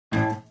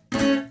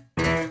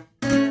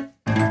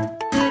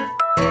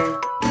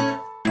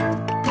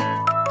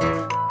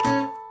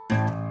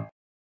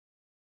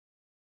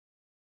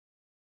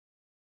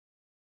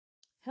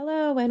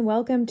Hello and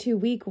welcome to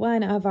week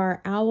 1 of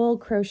our owl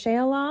crochet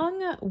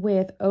along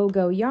with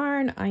Ogo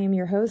Yarn. I am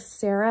your host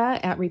Sarah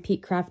at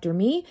Repeat Crafter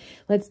Me.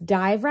 Let's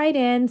dive right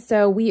in.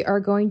 So we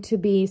are going to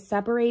be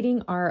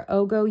separating our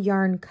Ogo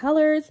yarn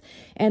colors,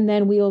 and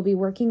then we will be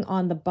working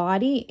on the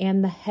body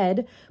and the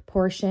head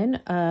portion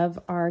of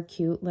our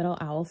cute little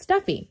owl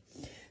stuffy.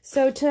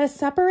 So to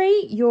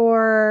separate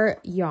your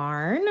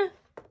yarn,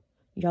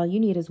 all you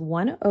need is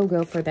one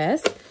Ogo for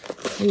this.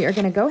 We are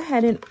going to go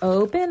ahead and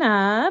open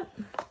up,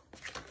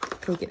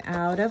 take it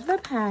out of the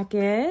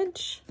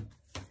package,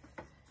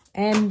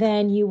 and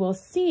then you will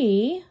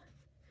see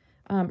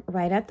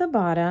right at the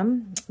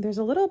bottom, there's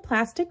a little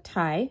plastic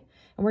tie,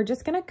 and we're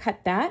just going to cut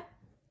that.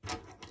 So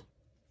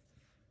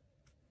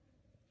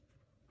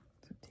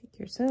take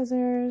your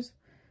scissors,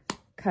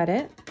 cut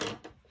it,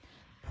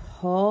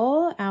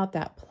 pull out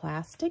that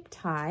plastic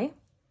tie,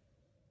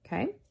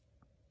 okay?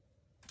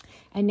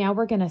 And now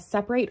we're going to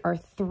separate our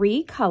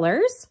 3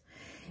 colors.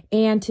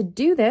 And to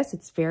do this,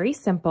 it's very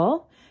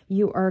simple.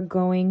 You are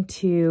going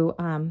to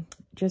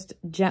just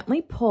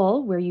gently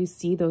pull where you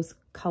see those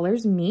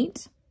colors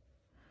meet.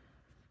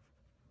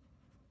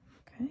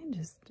 Okay,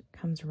 just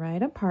comes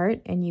right apart,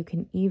 and you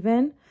can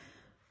even,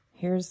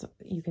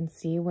 you can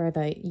see where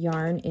the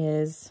yarn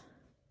is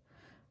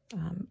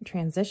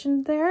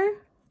transitioned there. I'm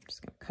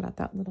just gonna cut out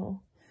that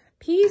little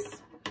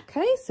piece.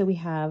 Okay, so we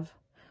have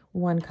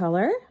one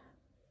color.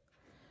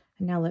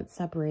 And now let's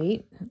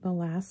separate the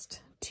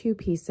last 2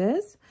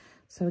 pieces.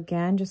 So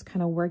again, just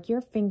kind of work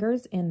your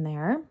fingers in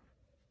there.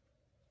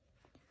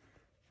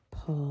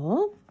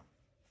 Pull.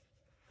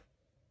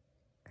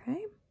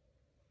 Okay.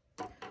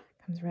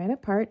 Comes right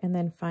apart, and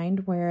then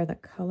find where the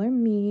color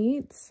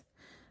meets.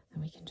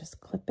 And we can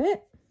just clip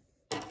it.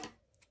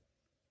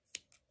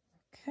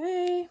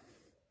 Okay.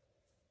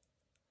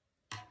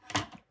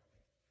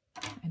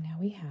 And now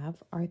we have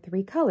our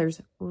 3 colors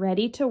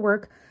ready to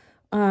work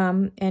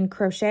and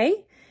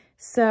crochet.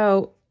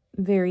 So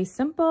very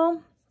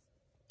simple.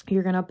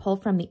 You're going to pull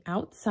from the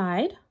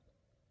outside.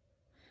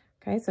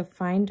 Okay, so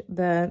find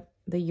the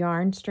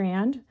yarn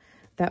strand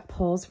that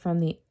pulls from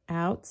the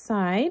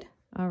outside.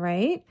 All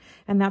right,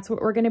 and that's what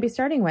we're going to be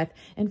starting with.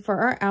 And for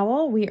our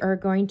owl, we are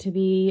going to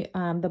be,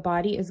 the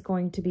body is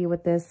going to be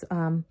with this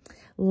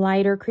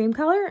lighter cream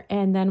color,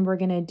 and then we're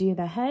going to do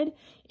the head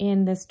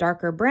in this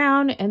darker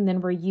brown, and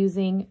then we're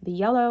using the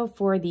yellow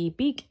for the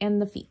beak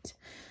and the feet.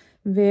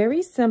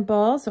 Very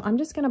simple. So I'm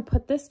just going to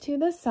put this to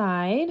the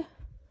side.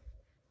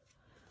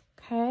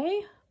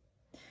 Okay,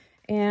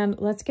 and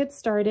let's get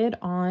started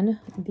on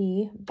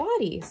the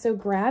body. So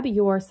grab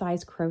your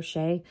size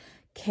crochet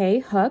K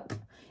hook,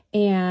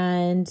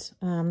 and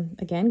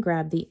again,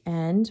 grab the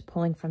end,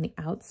 pulling from the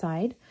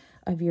outside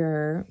of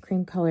your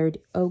cream colored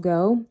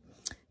Ogo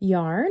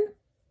yarn.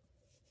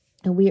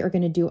 And we are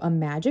going to do a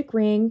magic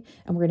ring,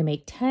 and we're going to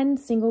make 10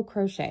 single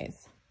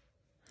crochets.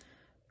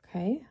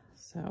 Okay,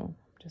 so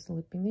just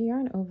looping the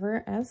yarn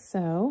over as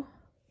so.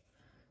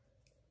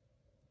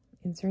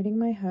 Inserting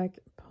my hook,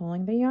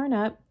 pulling the yarn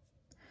up.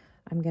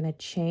 I'm going to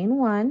chain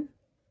 1,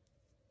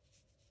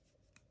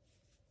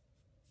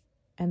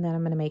 and then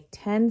I'm going to make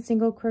 10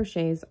 single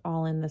crochets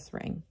all in this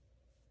ring.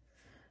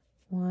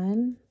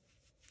 1,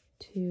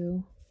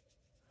 2,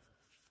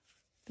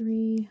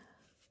 3,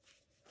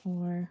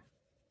 4,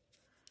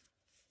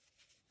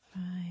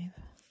 5,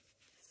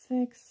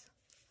 6,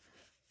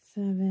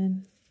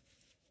 7,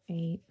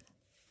 8,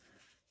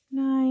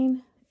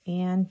 9,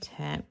 and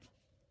 10.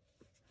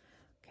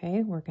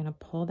 Okay, we're going to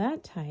pull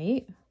that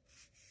tight.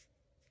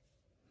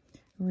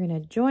 We're going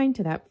to join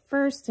to that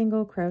first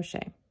single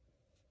crochet.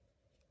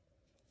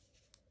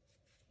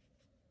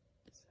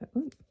 So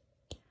we're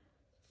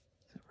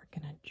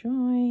going to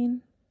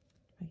join.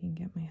 If I can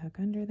get my hook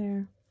under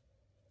there.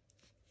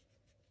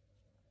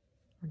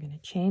 We're going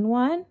to chain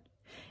 1.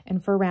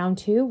 And for round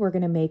 2, we're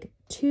going to make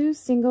 2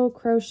 single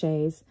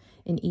crochets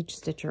in each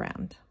stitch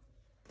around.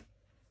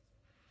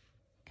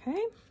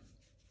 Okay.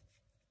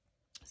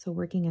 So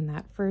working in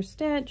that first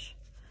stitch,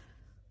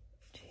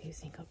 2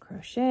 single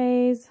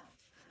crochets,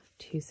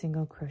 2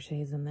 single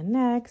crochets in the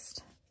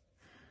next,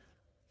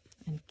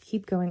 and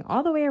keep going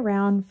all the way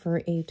around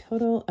for a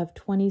total of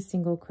 20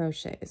 single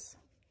crochets.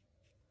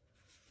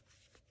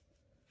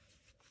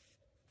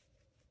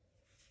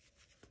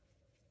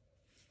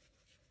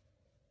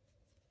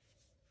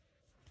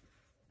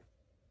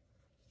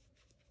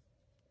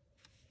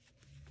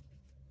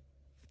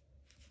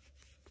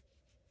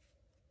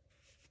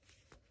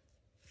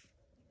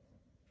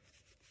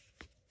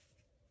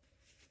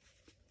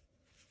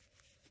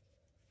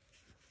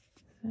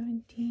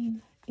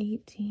 (17,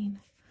 18,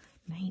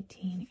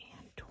 19,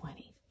 and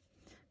 20.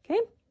 Okay,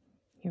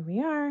 here we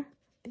are at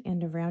the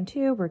end of round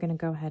 2. We're going to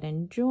go ahead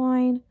and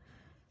join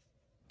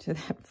to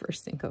that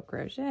first single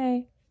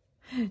crochet,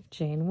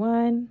 chain 1.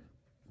 I'm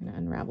going to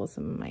unravel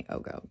some of my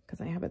Ogo because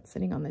I have it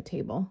sitting on the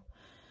table.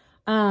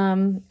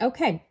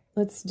 Okay,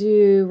 let's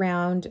do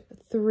round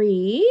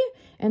 3.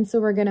 And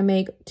so we're going to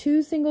make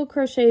 2 single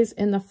crochets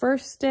in the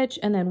first stitch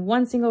and then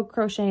 1 single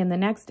crochet in the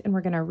next, and we're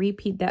going to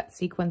repeat that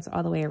sequence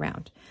all the way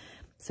around.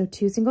 So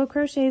 2 single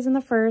crochets in the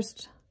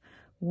first,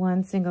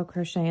 1 single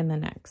crochet in the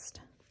next,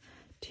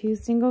 2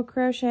 single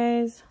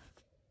crochets,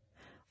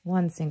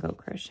 1 single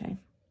crochet,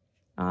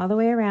 all the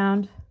way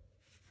around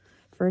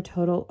for a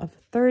total of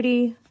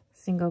 30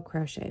 single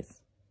crochets.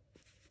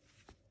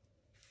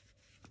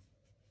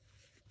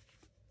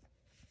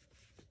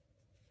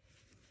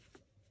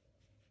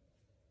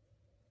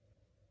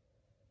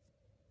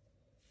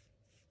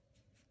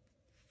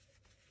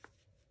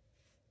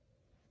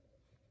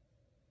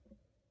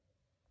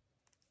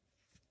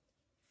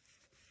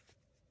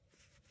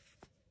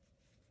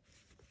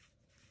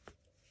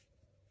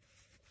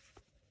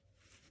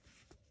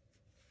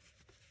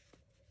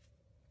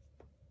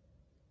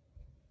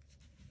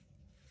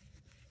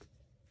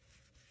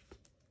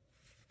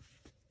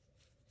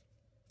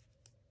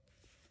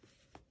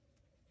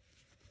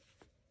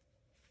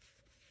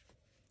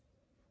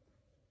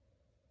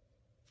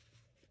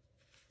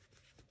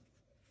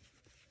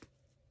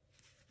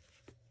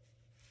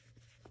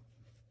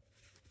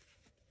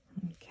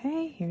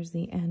 Okay, here's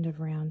the end of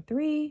round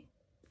 3.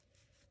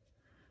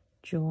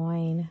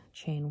 Join,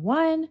 chain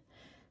 1.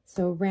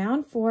 So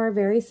round 4,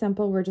 very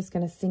simple. We're just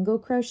going to single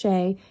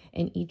crochet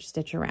in each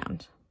stitch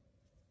around.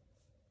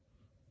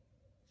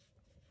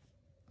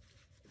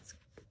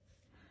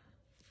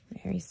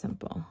 Very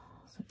simple.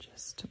 So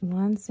just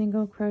 1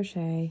 single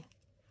crochet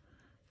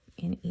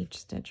in each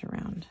stitch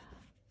around.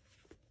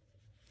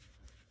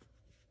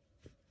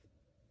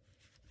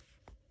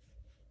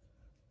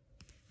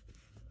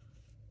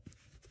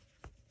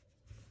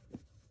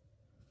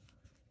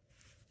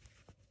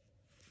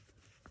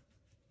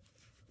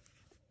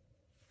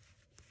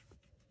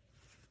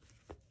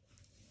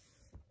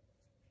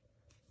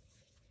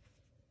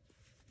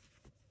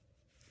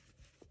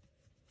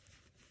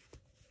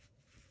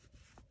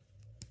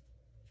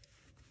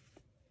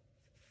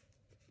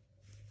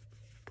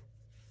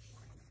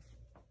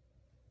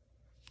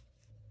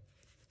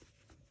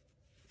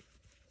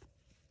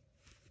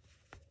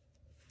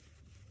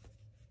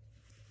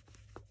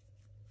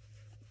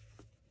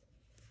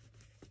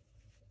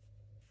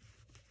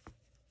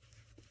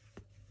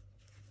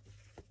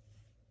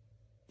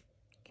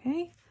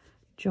 Okay,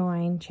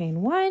 join,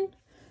 chain 1.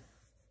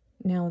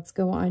 Now let's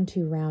go on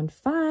to round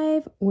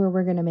 5, where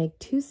we're going to make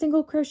 2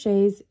 single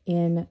crochets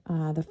in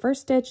the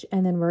first stitch,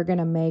 and then we're going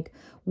to make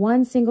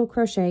 1 single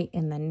crochet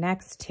in the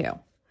next 2.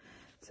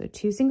 So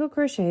 2 single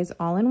crochets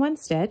all in 1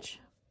 stitch,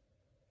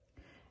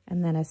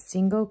 and then a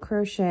single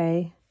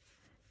crochet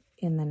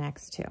in the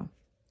next 2.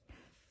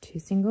 2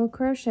 single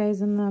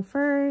crochets in the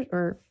first,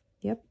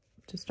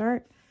 to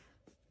start,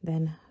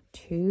 then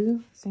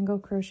 2 single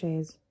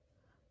crochets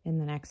in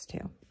the next 2,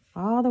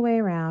 all the way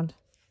around.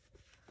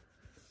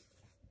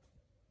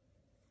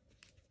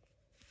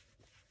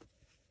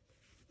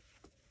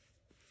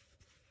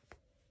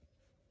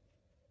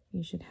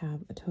 You should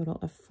have a total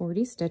of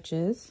 40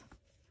 stitches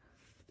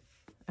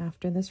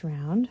after this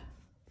round.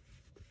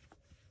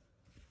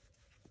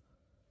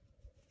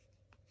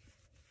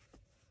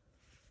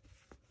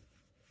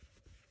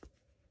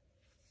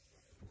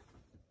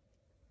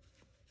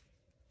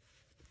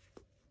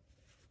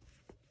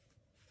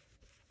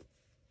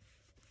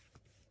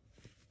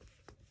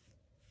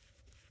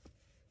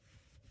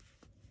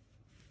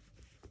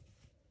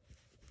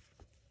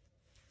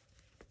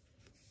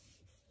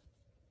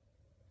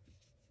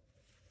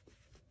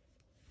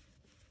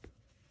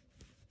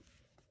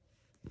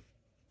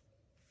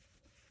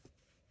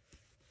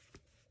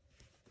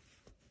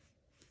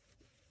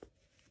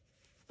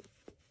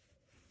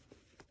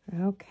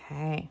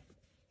 Okay,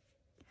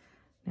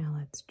 now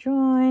let's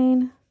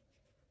join,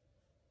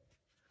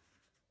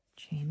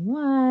 chain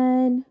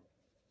 1.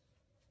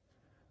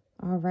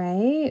 All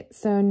right,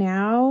 so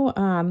now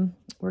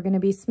we're going to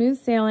be smooth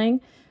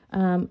sailing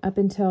up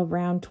until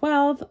round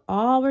 12.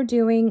 All we're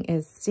doing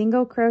is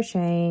single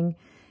crocheting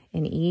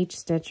in each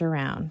stitch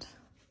around.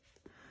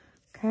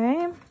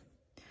 Okay,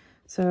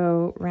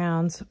 so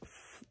rounds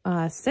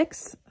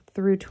 6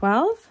 through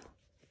 12,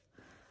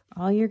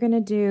 all you're going to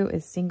do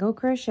is single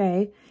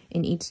crochet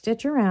in each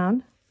stitch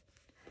around,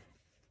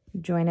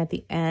 join at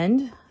the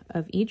end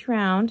of each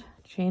round,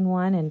 chain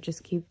 1, and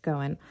just keep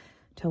going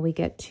till we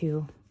get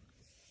to,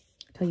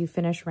 till you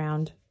finish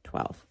round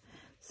 12.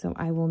 So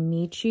I will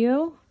meet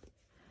you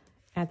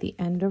at the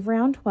end of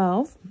round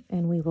 12,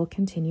 and we will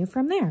continue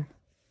from there.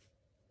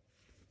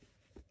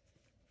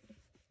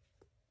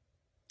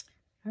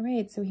 All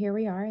right, so here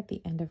we are at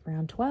the end of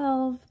round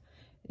 12.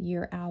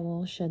 Your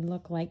owl should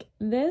look like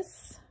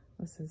this.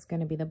 This is going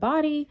to be the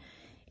body.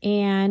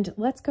 And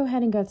let's go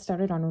ahead and get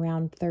started on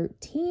round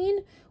 13.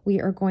 We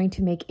are going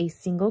to make a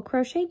single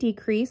crochet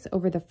decrease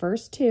over the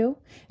first 2,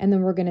 and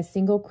then we're going to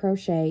single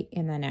crochet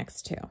in the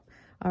next 2.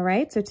 All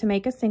right, so to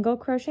make a single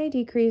crochet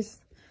decrease,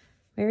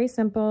 very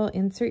simple.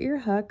 Insert your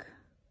hook,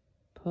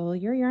 pull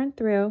your yarn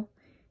through,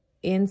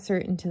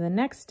 insert into the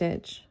next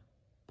stitch,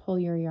 pull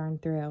your yarn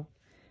through,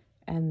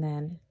 and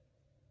then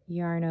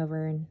yarn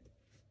over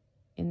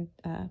and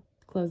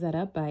close that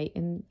up by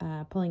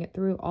pulling it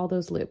through all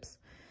those loops.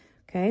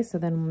 Okay, so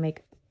then we'll make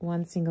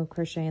 1 single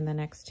crochet in the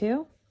next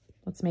 2.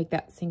 Let's make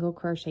that single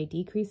crochet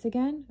decrease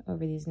again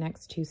over these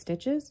next 2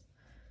 stitches.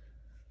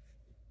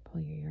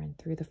 Pull your yarn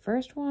through the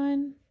first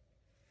one,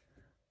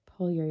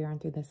 pull your yarn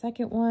through the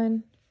second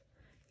one,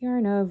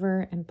 yarn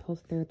over and pull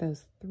through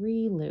those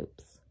 3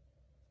 loops.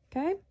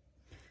 Okay,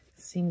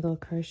 single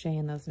crochet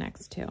in those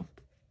next 2. All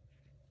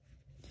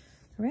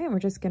right, we're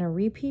just going to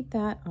repeat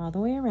that all the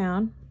way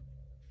around.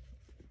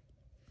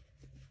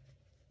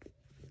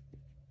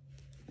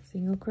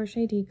 Single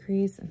crochet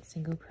decrease and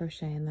single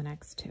crochet in the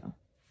next 2.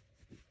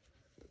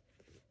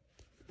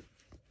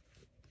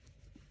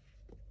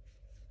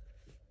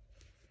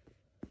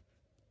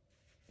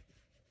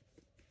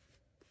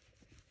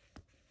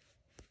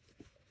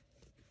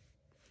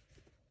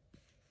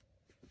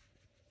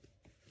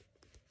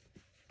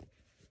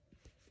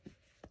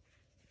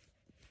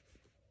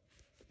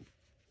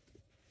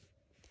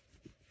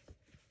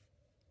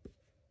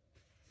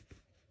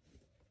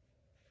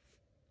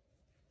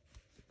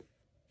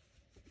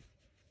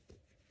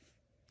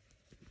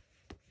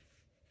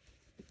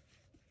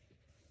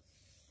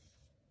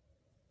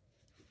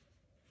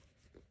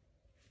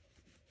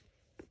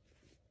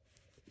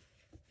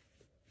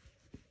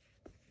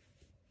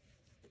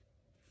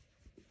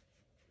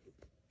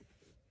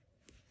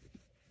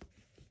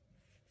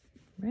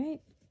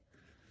 Right,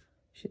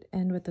 should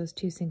end with those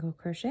 2 single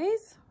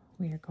crochets.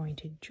 We are going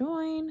to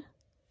join,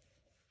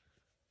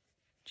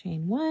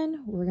 chain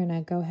 1. We're going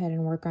to go ahead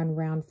and work on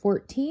round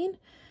 14.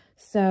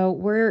 So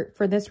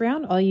for this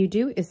round, all you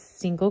do is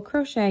single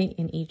crochet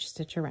in each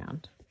stitch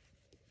around.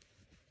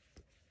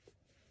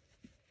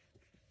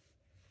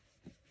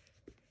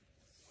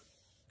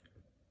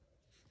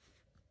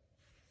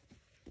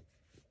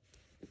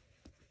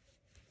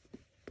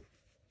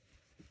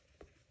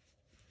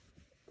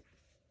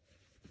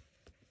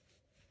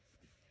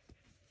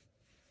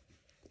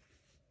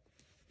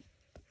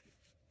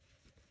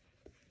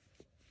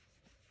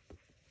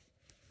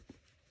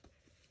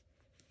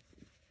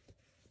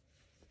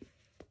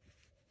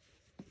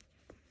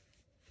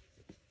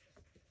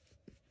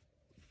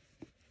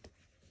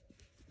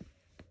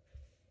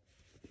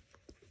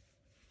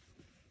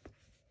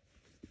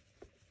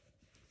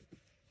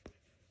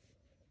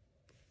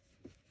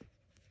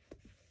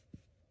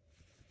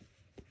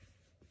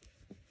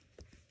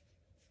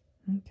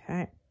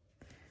 Okay,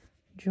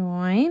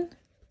 join.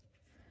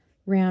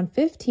 Round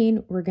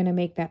 15, we're going to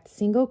make that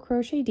single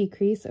crochet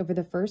decrease over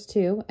the first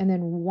 2 and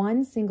then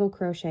 1 single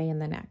crochet in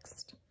the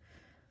next.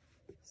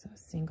 So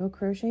single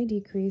crochet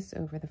decrease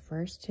over the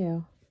first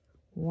 2,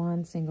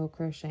 1 single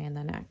crochet in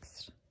the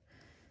next.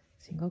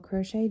 Single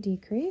crochet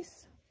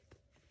decrease,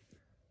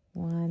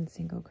 1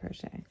 single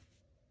crochet.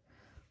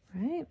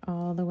 Right,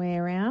 all the way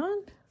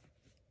around.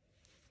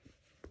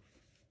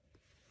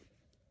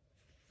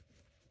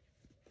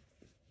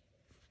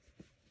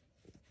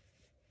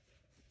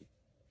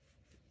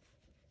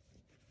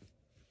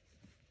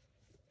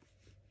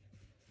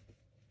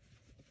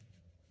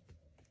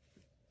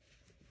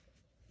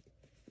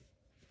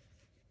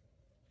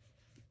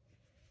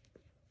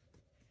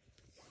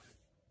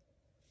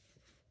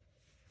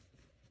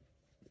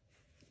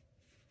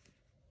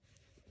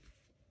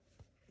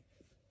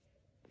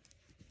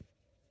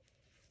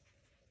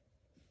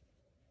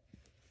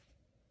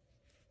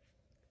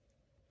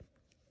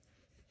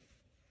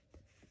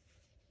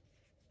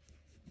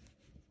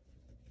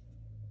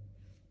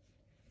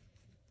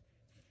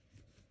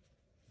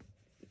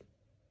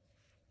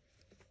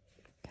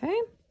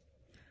 Okay,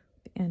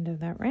 the end of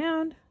that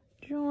round,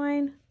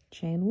 join,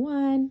 chain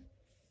 1.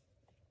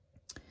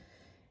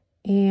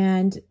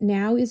 And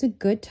now is a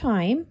good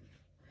time.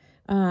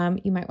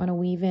 You might want to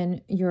weave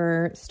in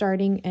your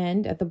starting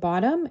end at the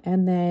bottom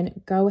and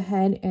then go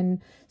ahead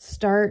and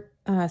start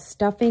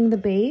stuffing the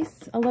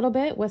base a little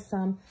bit with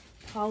some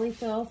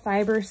polyfill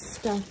fiber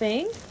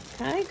stuffing.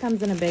 Okay,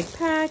 comes in a big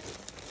pack.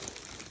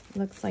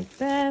 Looks like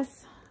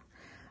this.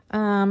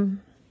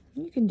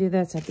 You can do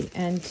this at the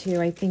end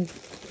too. I think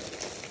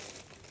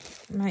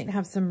might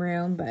have some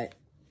room, but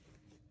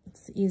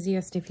it's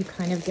easiest if you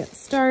kind of get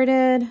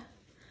started.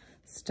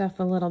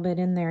 Stuff a little bit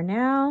in there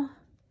now.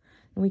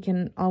 We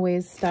can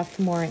always stuff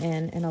more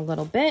in a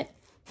little bit.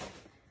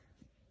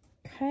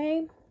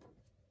 Okay.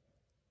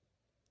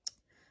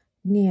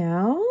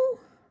 Now,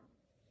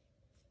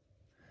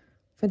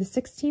 for the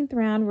 16th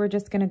round, we're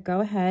just going to go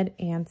ahead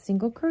and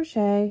single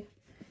crochet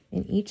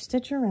in each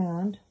stitch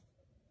around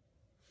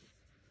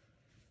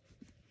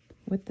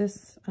with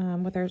this,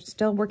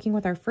 still working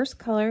with our first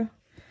color,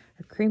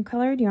 our cream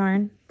colored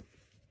yarn.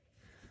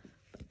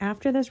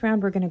 After this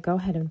round, we're going to go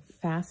ahead and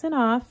fasten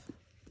off.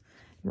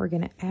 We're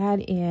going to add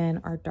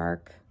in our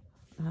dark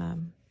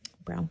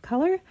brown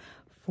color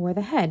for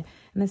the head.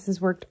 And this is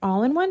worked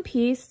all in one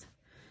piece.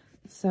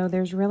 So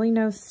there's really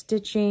no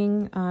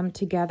stitching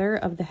together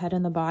of the head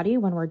and the body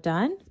when we're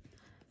done.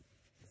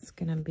 It's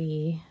going to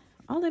be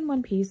all in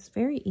one piece,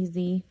 very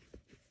easy.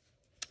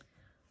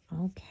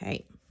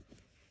 Okay.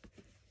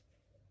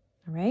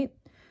 All right.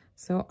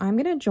 So I'm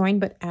going to join,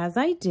 but as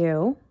I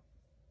do,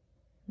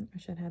 I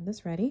should have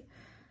this ready.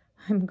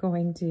 I'm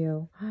going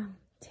to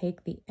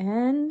take the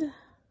end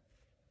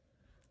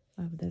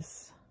of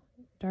this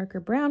darker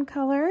brown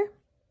color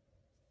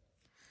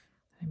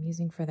I'm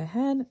using for the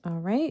head. All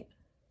right.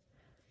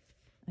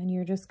 and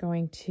you're just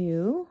going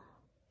to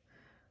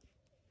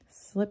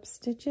slip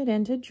stitch it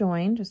into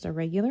join, just a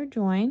regular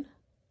join,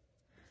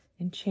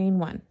 and chain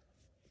 1.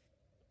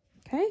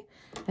 Okay,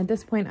 at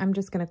this point I'm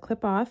just going to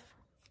clip off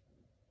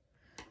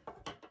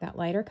that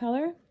lighter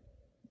color.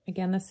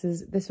 Again,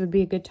 this would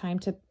be a good time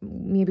to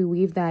maybe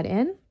weave that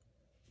in.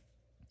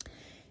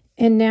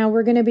 And now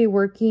we're going to be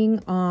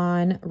working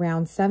on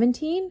round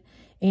 17,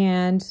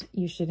 and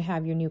you should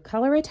have your new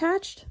color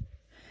attached.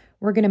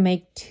 We're going to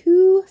make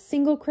 2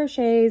 single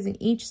crochets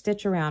in each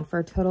stitch around for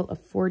a total of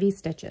 40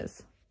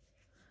 stitches.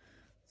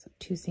 So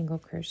 2 single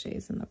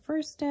crochets in the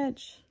first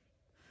stitch,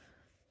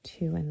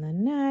 2 in the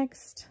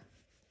next,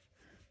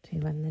 2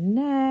 in the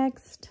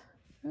next.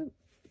 Ooh.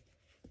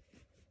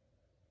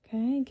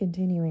 Okay,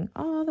 continuing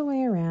all the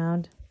way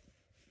around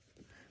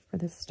for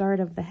the start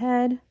of the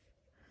head.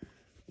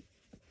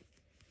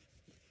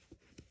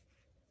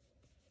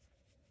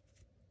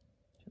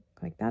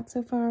 Like that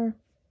so far.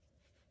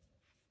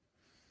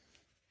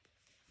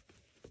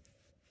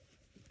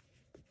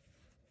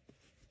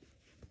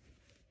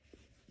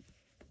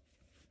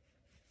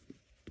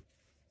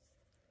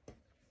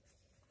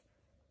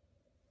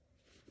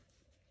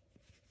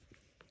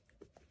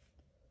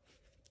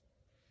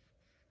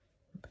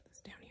 Put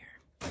this down here.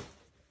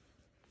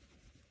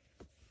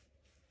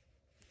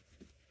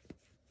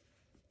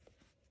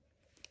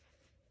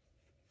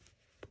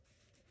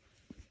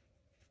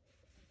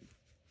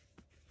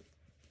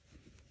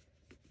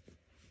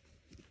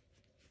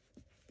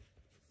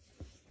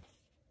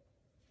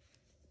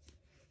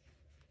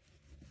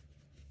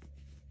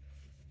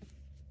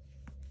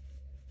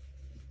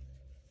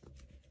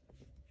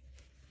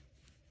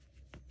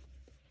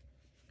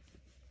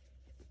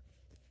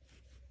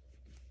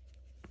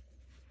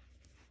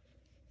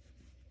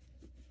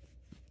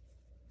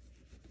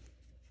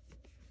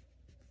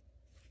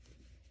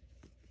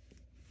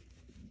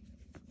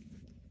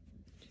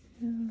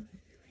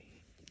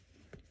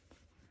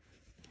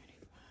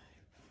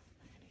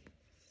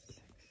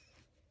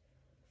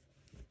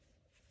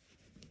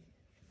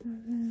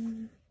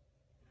 Seven,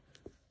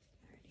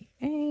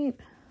 38,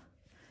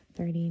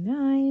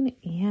 39,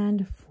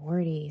 and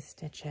 40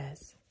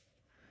 stitches.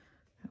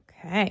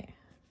 Okay,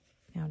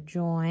 now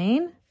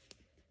join. Now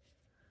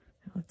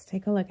let's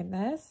take a look at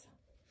this.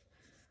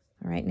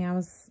 All right, now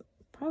is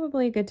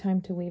probably a good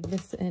time to weave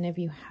this in if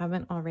you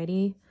haven't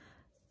already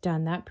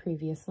done that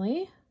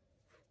previously.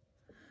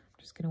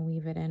 I'm just going to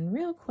weave it in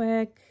real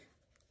quick.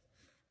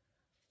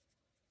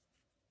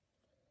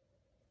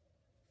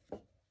 You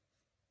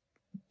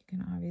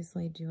can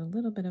obviously do a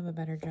little bit of a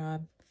better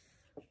job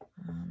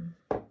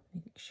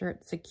making sure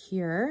it's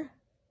secure.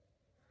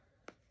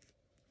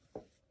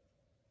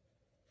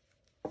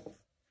 Okay,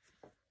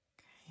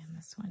 and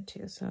this one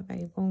too, so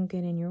they won't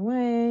get in your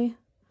way.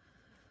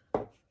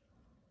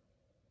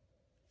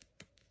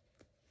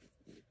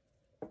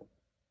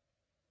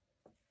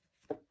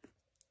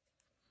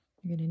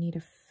 You're going to need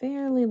a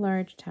fairly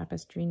large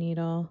tapestry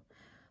needle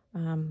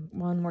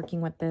while I'm working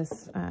with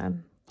this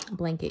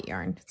blanket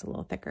yarn. It's a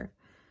little thicker.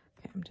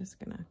 Okay, I'm just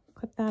going to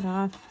clip that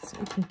off so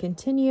we can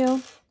continue.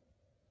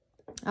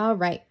 All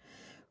right,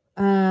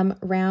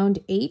 round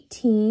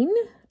 18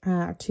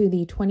 to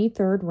the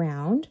 23rd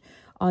round.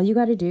 All you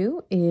got to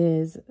do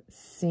is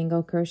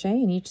single crochet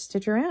in each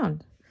stitch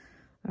around.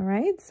 All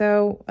right,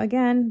 so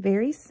again,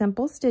 very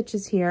simple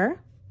stitches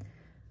here.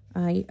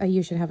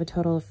 You should have a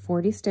total of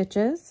 40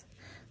 stitches.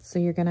 So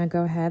you're going to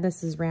go ahead,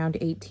 this is round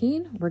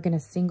 18. We're going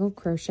to single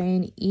crochet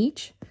in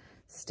each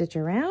stitch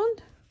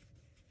around.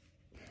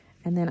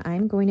 And then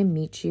I'm going to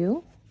meet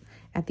you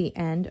at the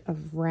end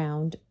of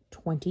round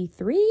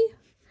 23.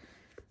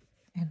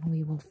 And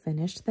we will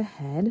finish the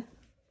head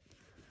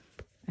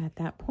at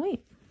that point.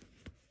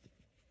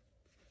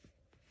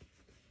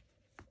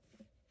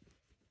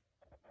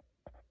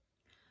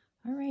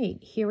 All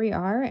right, here we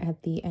are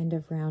at the end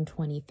of round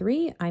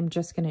 23. I'm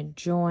just going to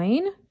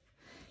join,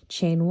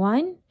 chain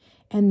 1,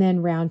 and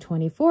then round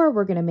 24,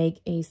 we're going to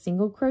make a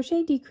single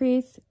crochet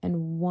decrease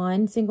and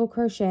 1 single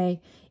crochet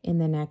in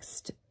the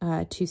next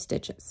 2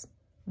 stitches.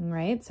 All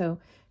right, so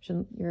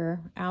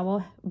your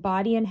owl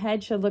body and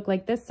head should look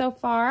like this so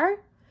far.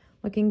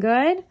 Looking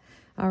good.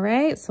 All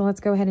right, so let's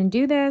go ahead and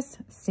do this.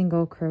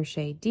 Single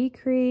crochet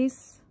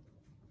decrease,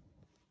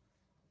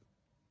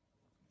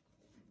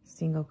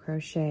 single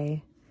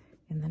crochet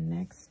in the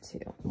next 2.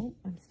 Oh,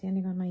 I'm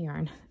standing on my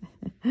yarn.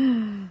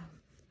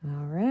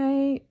 All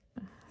right.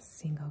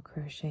 Single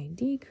crochet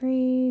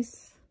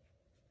decrease,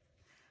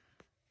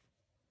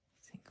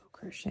 single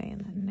crochet in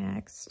the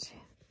next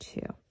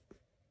 2.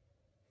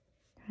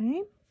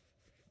 Okay,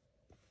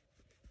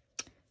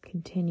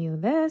 continue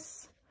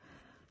this,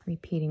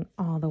 repeating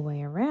all the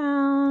way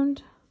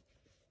around,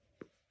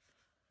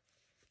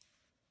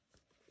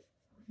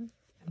 and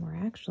we're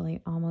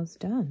actually almost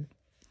done.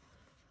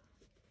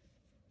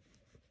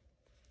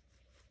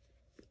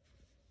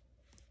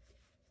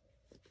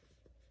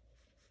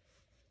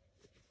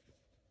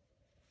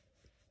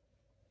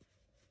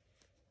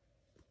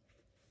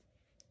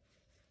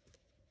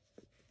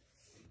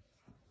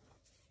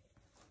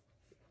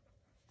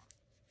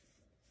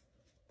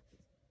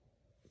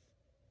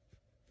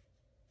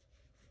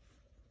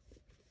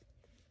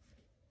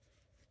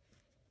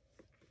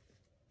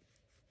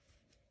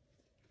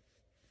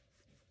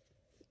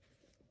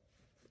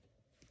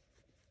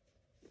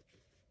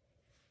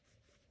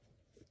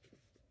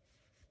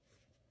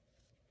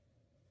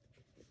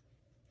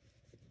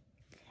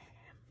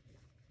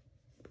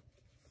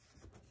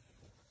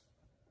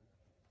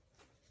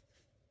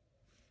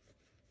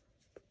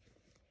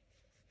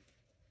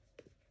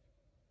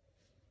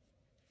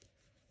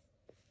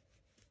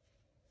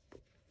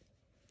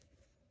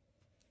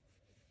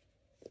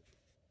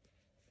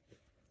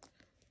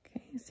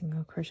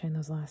 single crochet in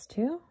those last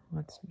two.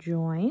 Let's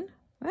join,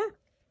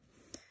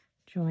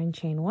 join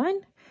chain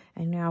one.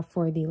 And now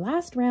for the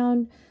last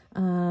round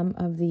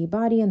of the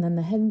body and then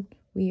the head,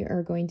 we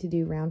are going to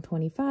do round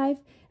 25.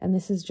 And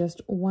this is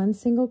just one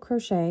single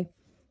crochet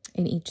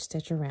in each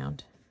stitch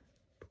around.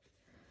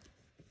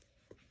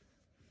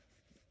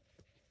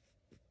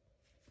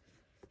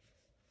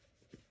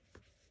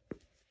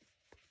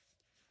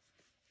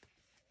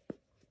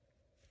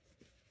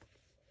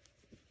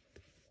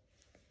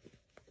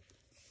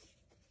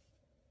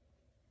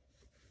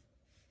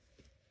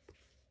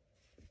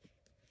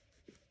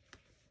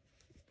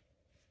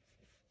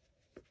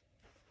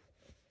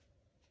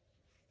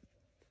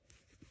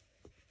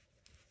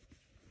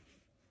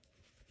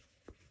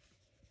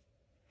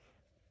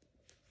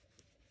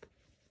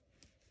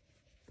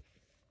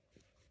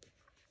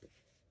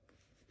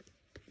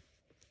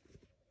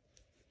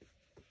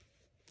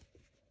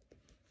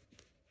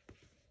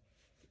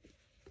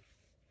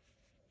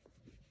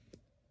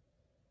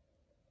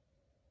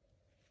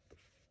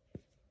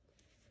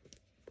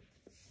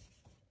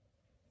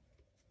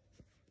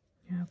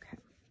 Okay,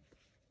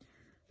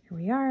 here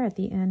we are at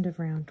the end of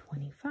round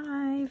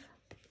 25.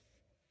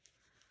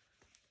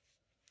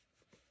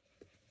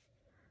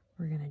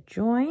 We're going to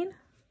join,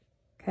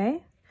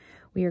 okay?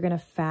 We are going to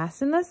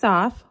fasten this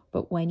off,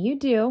 but when you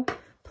do,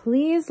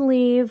 please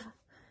leave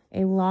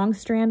a long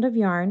strand of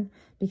yarn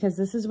because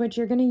this is what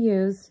you're going to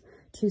use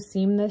to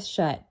seam this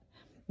shut.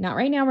 Not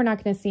right now, we're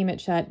not going to seam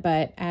it shut,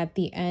 but at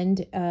the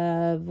end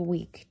of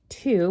week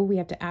 2, we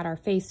have to add our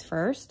face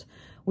first.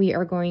 We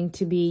are going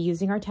to be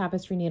using our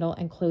tapestry needle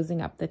and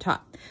closing up the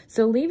top.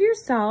 So leave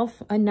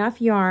yourself enough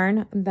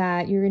yarn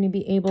that you're going to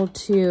be able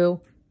to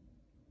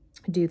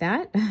do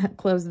that,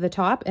 close the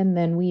top, and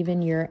then weave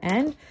in your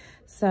end.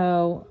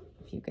 So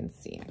if you can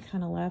see, I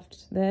kind of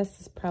left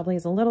this probably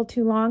is a little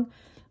too long,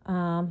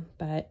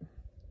 but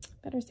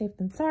better safe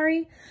than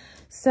sorry.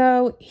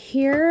 So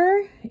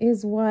here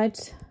is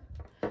what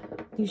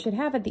you should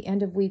have at the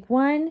end of week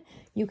 1.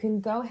 You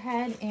can go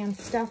ahead and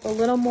stuff a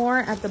little more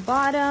at the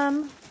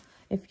bottom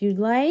if you'd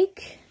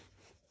like.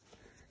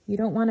 You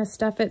don't want to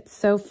stuff it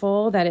so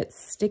full that it's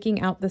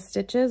sticking out the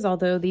stitches,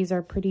 although these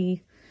are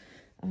pretty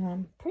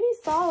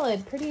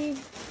solid, pretty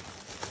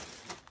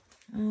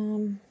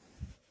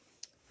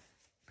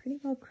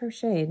well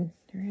crocheted.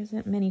 There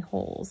isn't many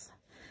holes.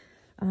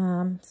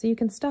 So you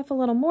can stuff a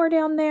little more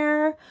down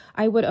there.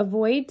 I would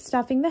avoid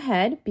stuffing the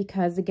head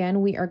because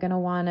again, we are going to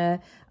want to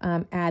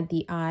add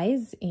the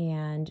eyes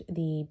and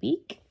the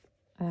beak.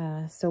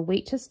 So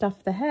wait to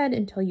stuff the head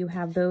until you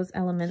have those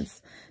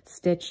elements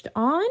stitched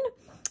on.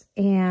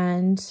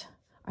 And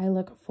I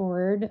look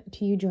forward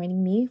to you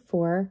joining me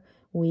for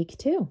week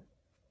 2.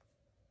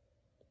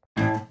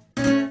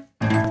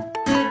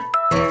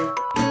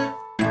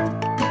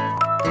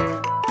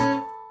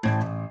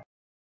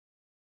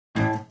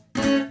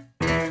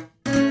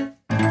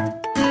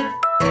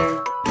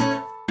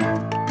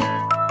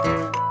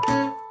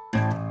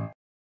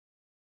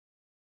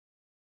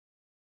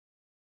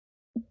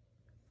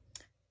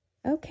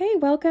 Okay,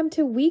 welcome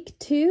to week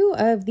 2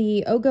 of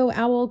the Ogo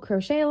Owl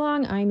Crochet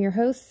Along. I'm your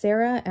host,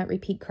 Sarah at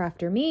Repeat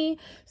Crafter Me.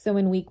 So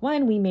in week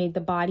 1, we made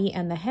the body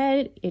and the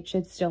head. It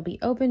should still be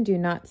open. Do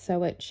not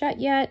sew it shut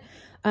yet.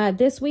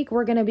 This week,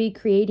 we're going to be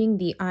creating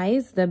the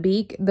eyes, the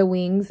beak, the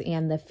wings,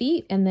 and the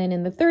feet. And then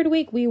in the 3rd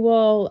week, we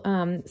will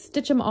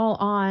stitch them all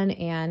on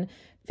and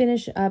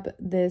finish up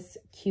this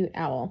cute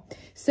owl.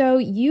 So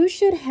you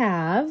should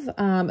have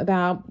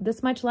about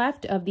this much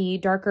left of the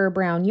darker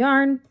brown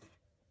yarn.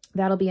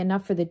 That'll be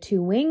enough for the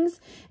 2 wings.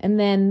 And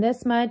then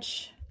this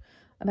much,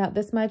 about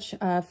this much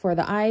for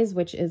the eyes,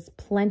 which is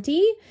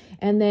plenty.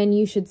 And then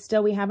you should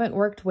still, we haven't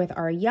worked with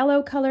our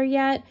yellow color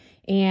yet.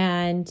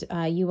 And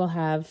you will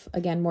have,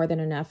 again, more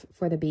than enough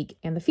for the beak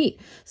and the feet.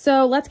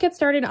 So let's get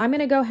started. I'm going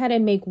to go ahead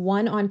and make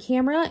 1 on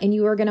camera, and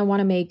you are going to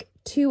want to make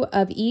 2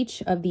 of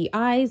each of the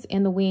eyes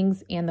and the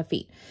wings and the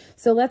feet.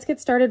 So let's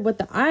get started with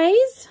the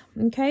eyes.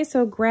 Okay,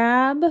 so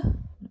grab, move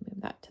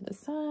that to the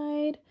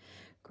side.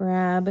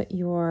 Grab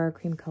your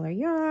cream color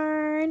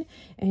yarn,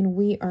 and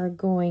we are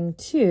going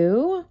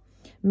to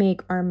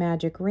make our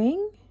magic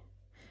ring,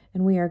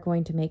 and we are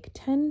going to make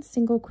 10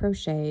 single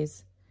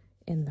crochets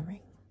in the ring.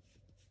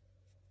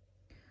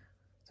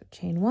 So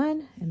chain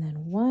 1, and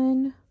then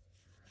 1,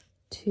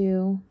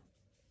 2,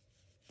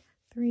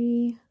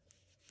 3,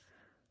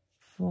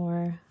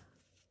 4,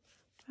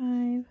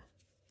 5,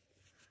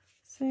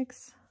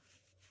 6,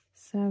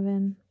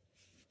 7,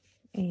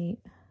 8,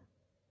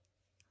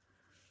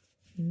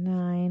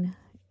 9,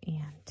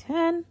 and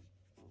 10.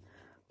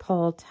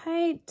 Pull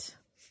tight.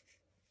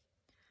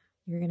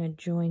 You're going to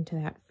join to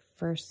that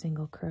first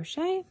single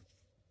crochet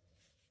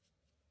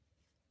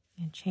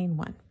and chain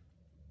 1.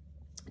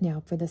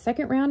 Now for the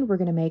second round, we're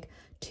going to make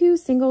 2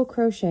 single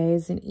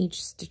crochets in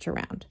each stitch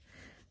around.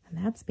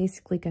 And that's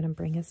basically going to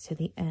bring us to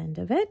the end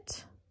of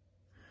it.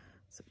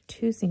 So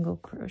 2 single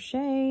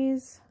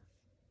crochets.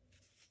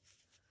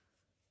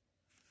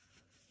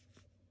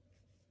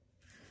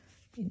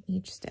 In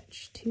each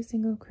stitch, 2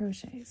 single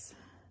crochets.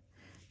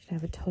 Should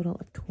have a total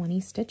of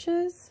 20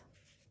 stitches.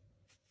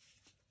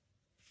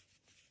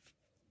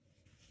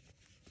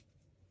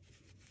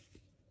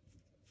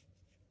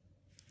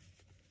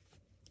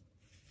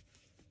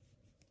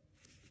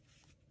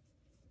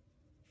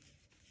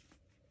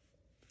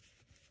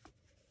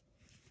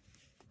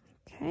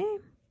 Okay.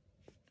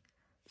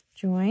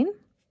 Join.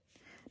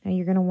 Now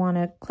you're going to want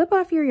to clip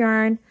off your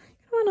yarn.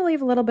 You want to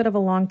leave a little bit of a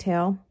long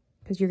tail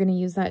because you're going to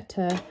use that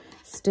to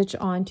stitch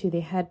onto the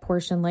head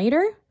portion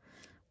later.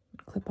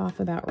 Clip off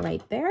about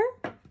right there.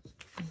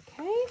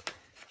 Okay.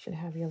 Should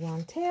have your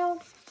long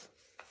tail.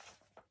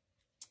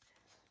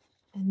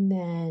 And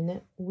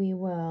then we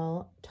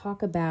will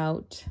talk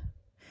about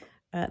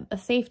a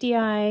safety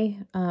eye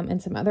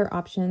and some other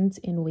options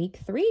in week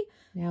 3.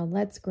 Now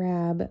let's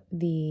grab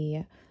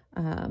the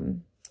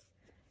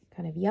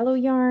kind of yellow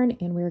yarn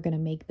and we're going to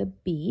make the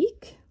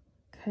beak.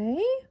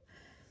 Okay.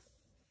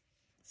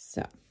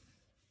 So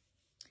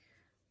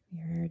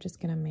you're just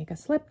going to make a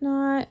slip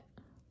knot,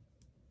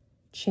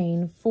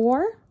 chain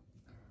 4,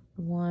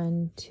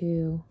 1,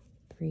 2,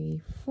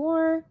 3,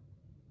 4,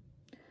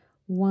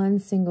 1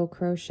 single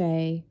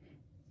crochet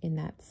in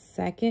that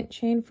second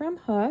chain from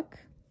hook.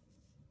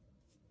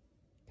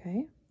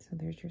 Okay, so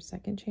there's your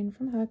second chain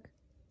from hook.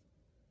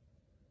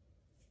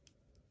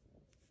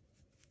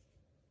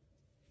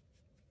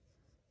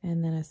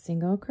 And then a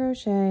single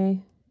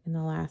crochet in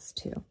the last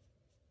 2.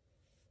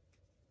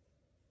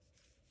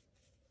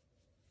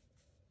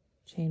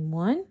 Chain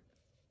 1.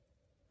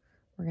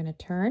 We're going to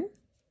turn.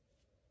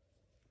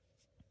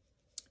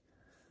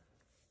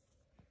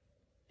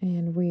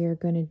 And we are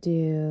going to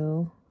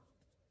do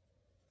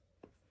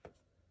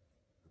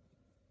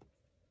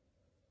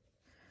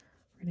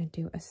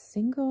a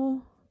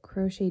single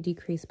crochet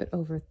decrease, but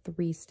over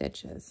 3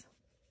 stitches.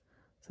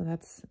 So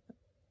that's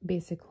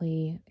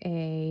basically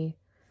a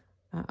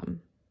how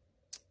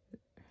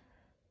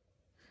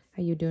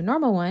you do a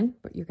normal one,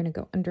 but you're going to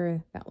go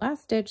under that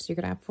last stitch. So you're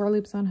going to have 4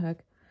 loops on hook,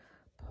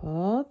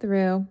 pull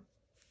through,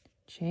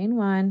 chain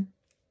 1,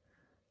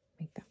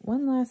 make that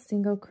 1 last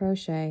single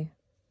crochet,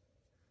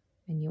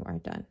 and you are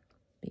done.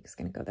 Beak's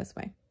going to go this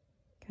way.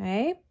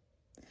 Okay.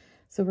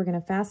 So we're going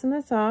to fasten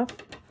this off.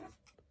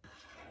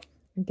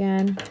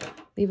 Again,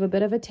 leave a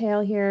bit of a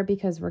tail here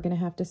because we're going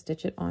to have to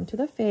stitch it onto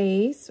the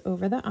face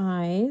over the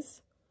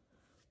eyes.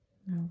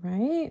 All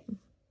right.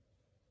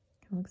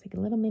 Looks like a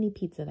little mini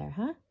pizza there,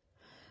 huh?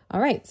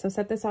 All right, so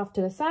set this off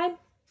to the side.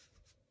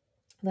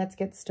 Let's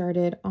get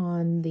started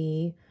on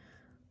the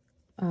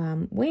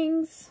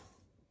wings.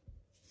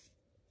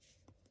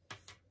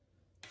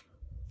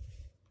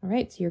 All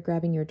right, so you're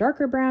grabbing your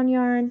darker brown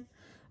yarn.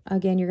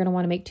 Again, you're going to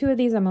want to make 2 of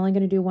these. I'm only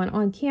going to do 1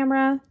 on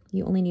camera.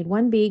 You only need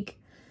 1 beak.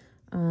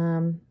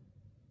 All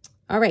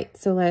right,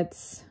 so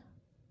let's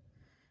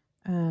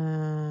make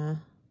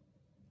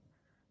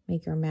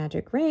our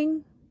magic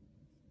ring.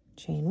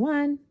 Chain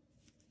 1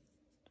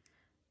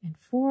 and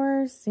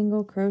 4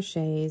 single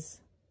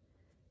crochets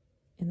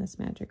in this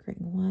magic ring.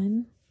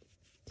 1,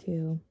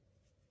 2,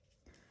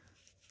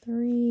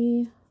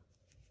 3,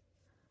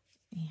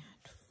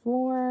 and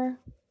 4.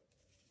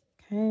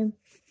 Okay,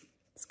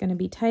 it's going to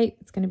be tight.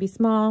 It's going to be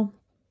small.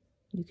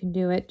 You can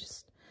do it.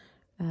 Just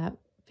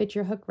fit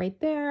your hook right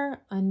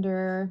there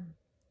under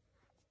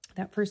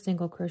that first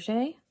single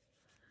crochet.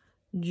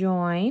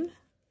 Join,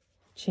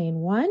 chain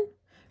 1,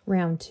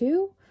 round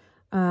 2.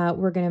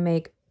 We're going to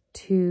make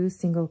 2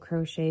 single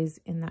crochets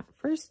in that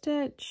first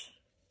stitch,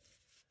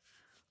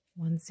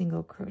 1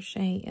 single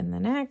crochet in the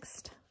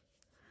next,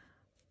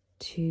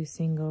 2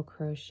 single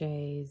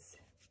crochets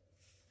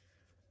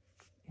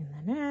in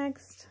the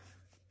next,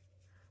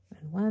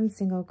 and 1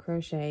 single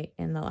crochet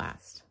in the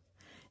last.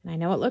 And I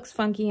know it looks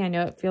funky. I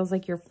know it feels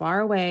like you're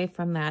far away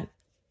from that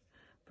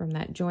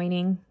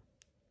joining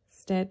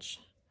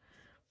stitch,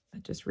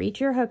 but just reach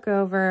your hook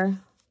over,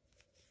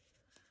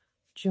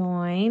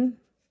 join.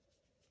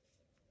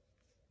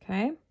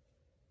 Okay,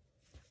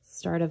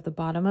 start of the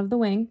bottom of the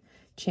wing,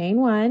 chain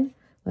 1.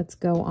 Let's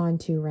go on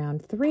to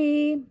round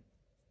 3.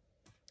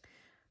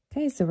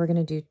 Okay, so we're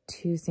going to do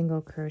 2 single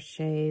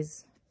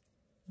crochets.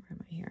 Where am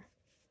I here?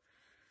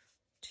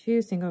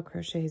 2 single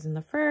crochets in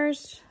the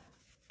first,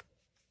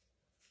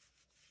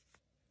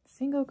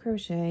 single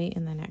crochet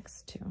in the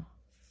next 2.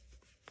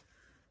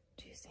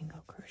 2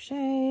 single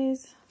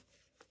crochets,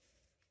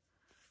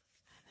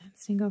 and then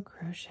single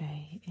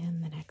crochet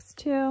in the next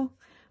 2.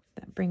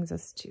 That brings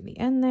us to the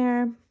end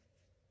there.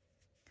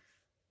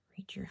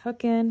 Reach your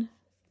hook in,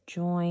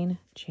 join,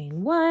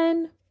 chain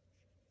 1.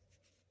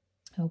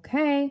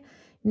 Okay,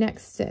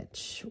 next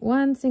stitch,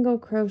 1 single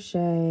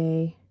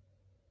crochet.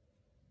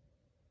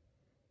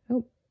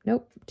 Oh,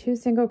 nope, 2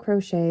 single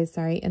crochets,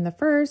 sorry, in the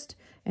first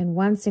and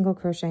 1 single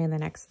crochet in the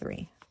next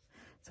 3.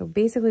 So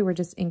basically we're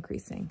just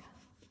increasing.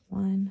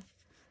 1,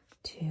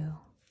 2,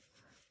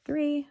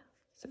 3.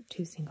 So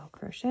 2 single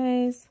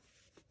crochets.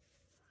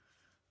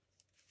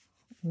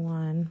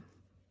 1,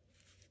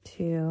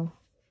 2,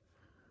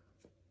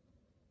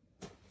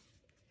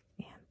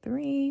 and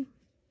 3.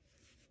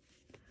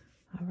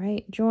 All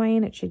right,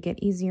 join. It should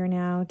get easier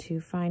now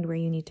to find where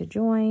you need to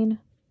join.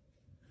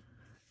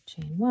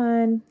 Chain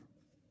 1.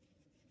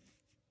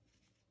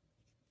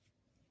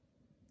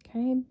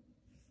 Okay.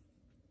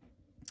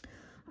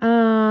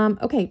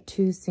 Okay,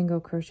 2 single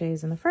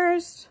crochets in the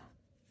first,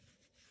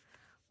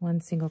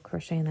 1 single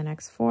crochet in the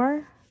next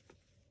 4.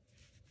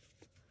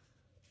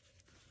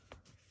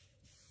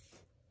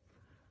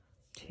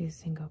 2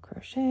 single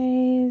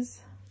crochets,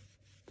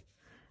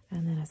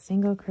 and then a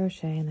single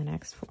crochet in the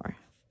next 4.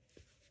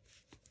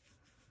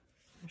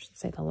 I should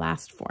say the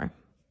last 4.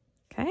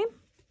 Okay,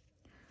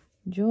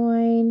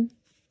 join.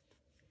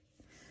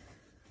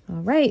 All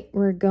right,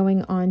 we're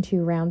going on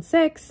to round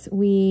 6.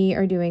 We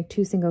are doing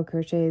 2 single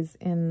crochets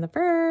in the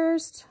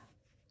first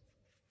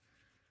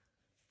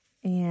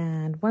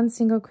and 1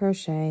 single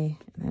crochet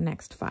in the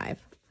next 5.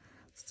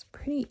 It's a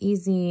pretty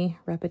easy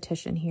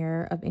repetition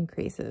here of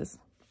increases.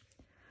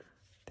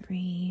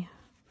 3,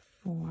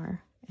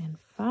 4, and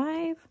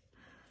 5.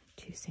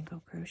 2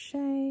 single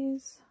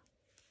crochets.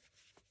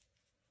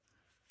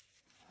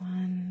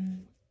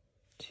 1,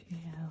 2,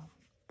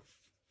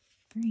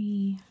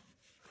 3,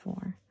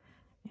 4,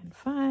 and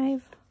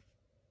 5.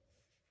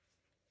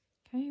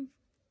 Okay,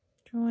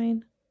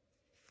 join,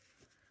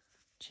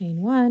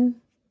 chain 1.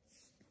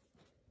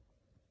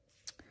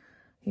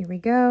 Here we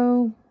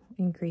go,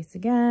 increase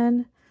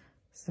again.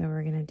 So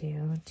we're going to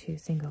do 2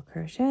 single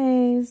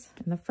crochets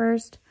in the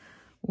first,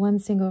 1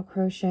 single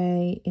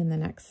crochet in the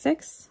next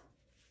 6.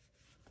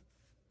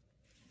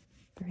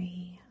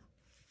 3,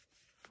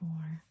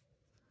 4,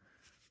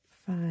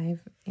 5,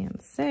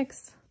 and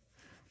 6.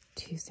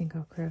 2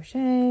 single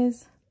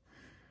crochets,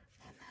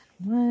 and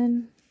then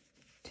 1,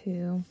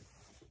 2,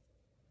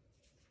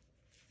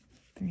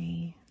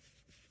 3,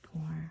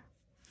 4,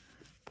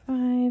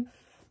 5,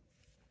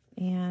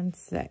 and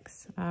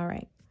 6. All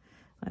right,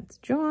 let's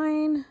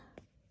join.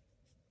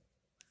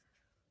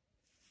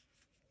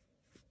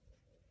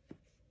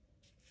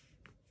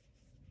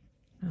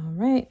 All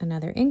right,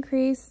 another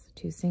increase,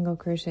 2 single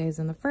crochets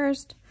in the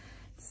first,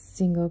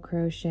 single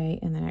crochet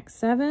in the next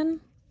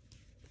 7.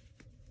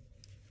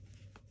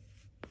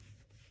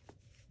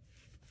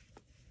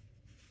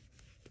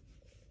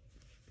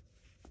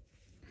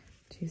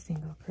 2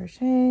 single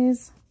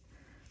crochets,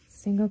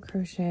 single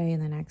crochet in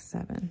the next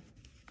 7.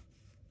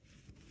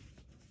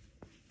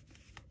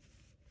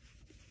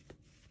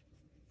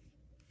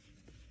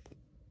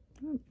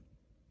 Ooh.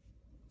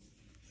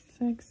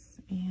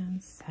 6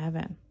 and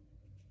 7.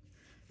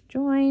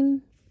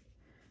 Join,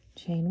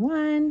 chain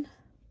 1.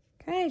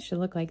 Okay, it should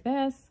look like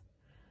this.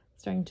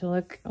 Starting to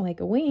look like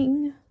a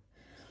wing.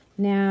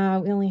 Now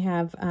we only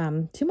have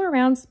 2 more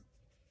rounds.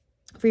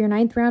 For your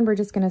 9th round, we're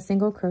just going to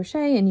single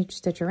crochet in each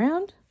stitch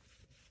around.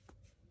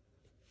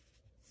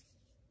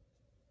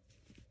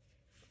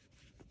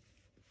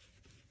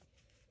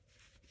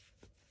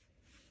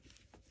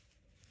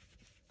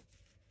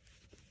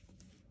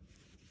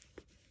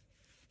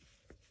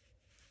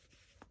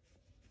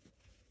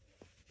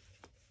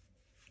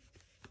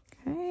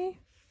 Okay.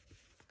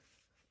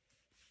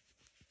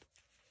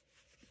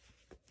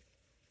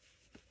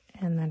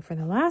 And then for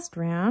the last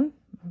round,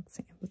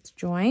 let's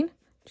join,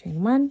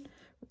 chain 1,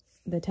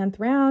 the 10th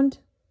round,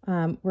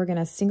 we're going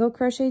to single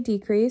crochet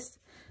decrease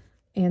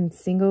and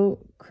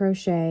single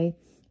crochet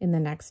in the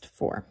next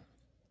 4.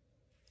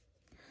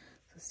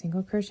 So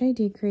single crochet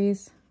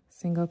decrease,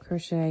 single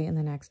crochet in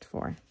the next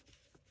 4.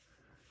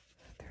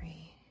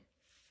 3,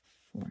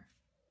 4.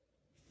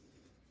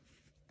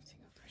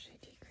 Single crochet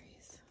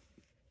decrease.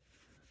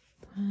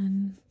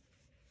 1,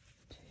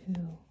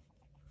 2,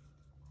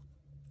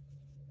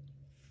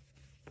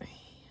 3,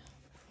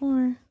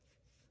 4.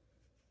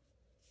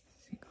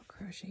 Single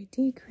crochet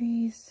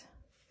decrease.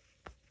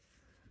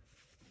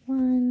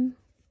 1,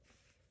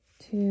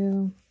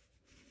 2,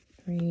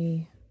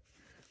 3,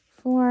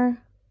 4.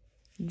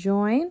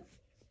 Join.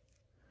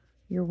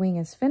 Your wing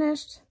is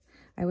finished.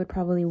 I would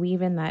probably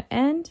weave in that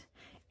end,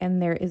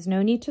 and there is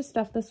no need to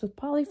stuff this with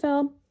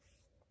polyfill.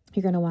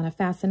 You're going to want to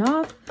fasten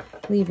off,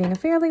 leaving a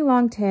fairly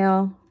long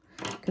tail,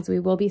 because we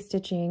will be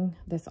stitching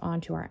this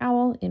onto our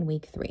owl in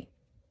week 3.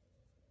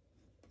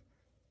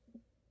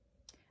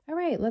 All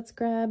right, let's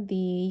grab the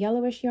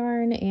yellowish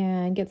yarn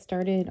and get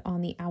started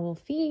on the owl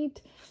feet.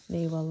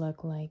 They will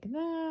look like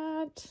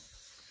that.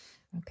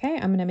 Okay,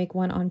 I'm going to make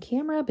one on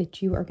camera,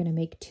 but you are going to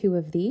make 2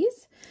 of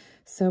these.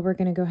 So we're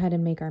going to go ahead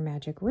and make our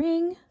magic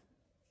ring.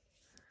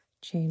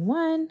 Chain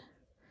 1,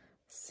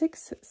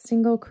 6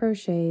 single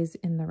crochets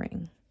in the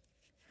ring.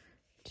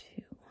 2,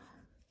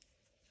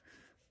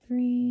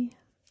 3,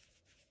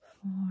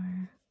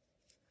 4,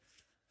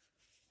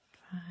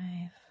 5,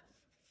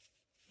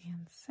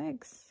 and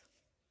 6.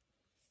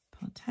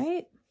 Pull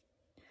tight,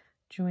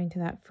 join to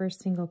that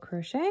first single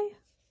crochet.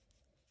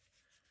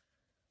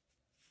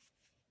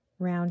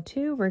 Round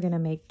 2, we're going to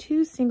make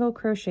 2 single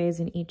crochets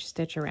in each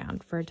stitch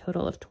around for a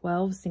total of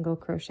 12 single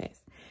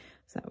crochets.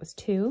 So that was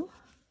 2,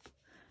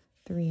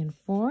 3, and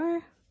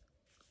 4,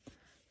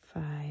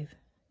 5,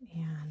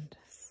 and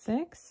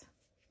 6,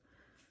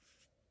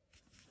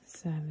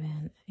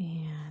 7,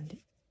 and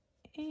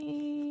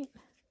 8,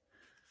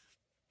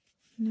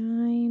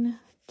 9,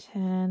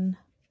 10,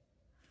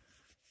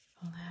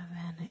 11,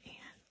 and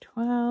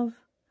 12.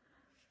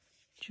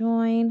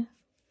 Join,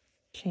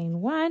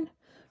 chain 1.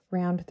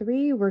 Round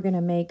 3, we're going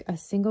to make a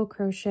single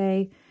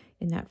crochet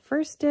in that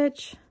first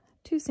stitch,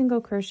 2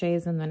 single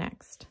crochets in the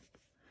next.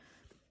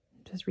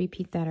 Just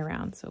repeat that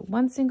around. So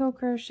 1 single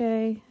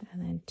crochet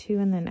and then 2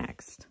 in the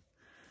next.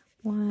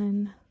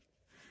 1,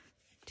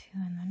 2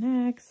 in the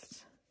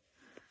next,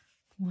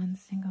 1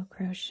 single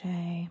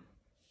crochet,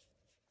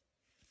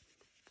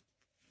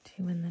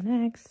 2 in the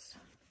next,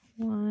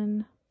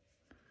 1,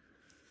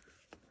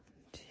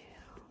 2,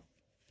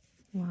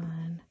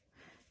 1,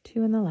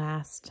 2 in the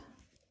last.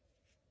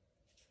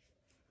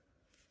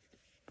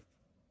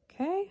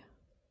 Okay,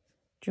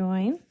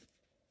 join.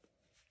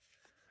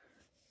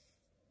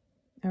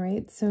 All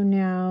right, so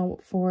now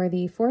for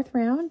the 4th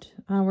round,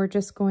 we're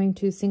just going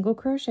to single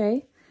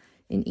crochet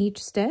in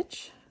each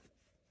stitch.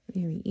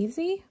 Very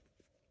easy.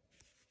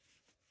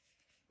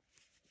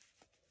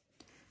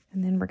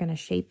 And then we're going to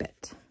shape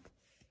it.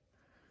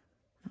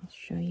 I'll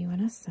show you in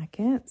a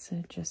second.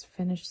 So just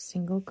finish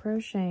single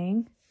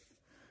crocheting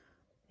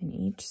in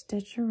each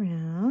stitch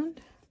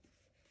around.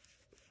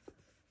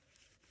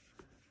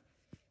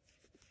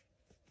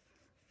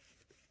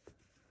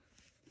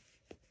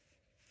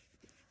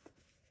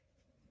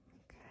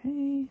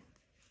 Okay,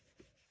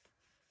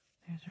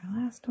 there's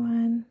our last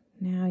one.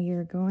 Now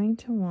you're going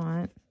to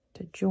want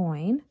to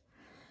join.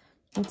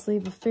 Let's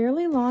leave a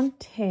fairly long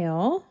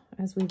tail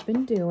as we've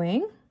been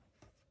doing.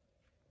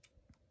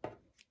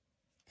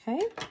 Okay,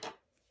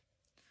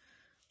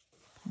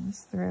 pull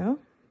this through.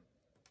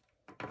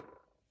 All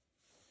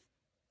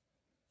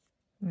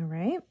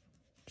right,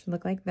 should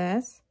look like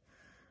this.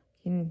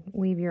 You can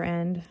weave your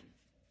end.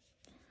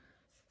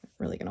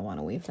 Really gonna want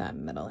to weave that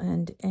middle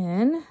end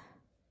in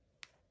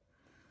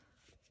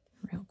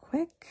real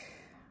quick.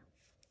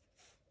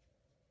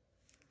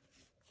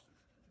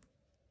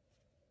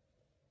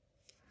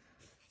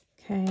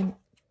 Okay,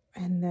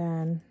 and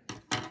then,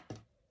 all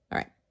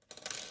right.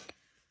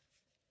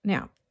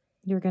 Now,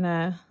 you're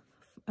gonna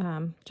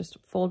just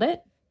fold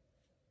it,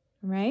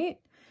 right?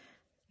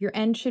 Your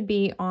end should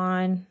be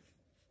on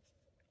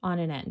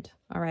an end,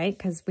 all right?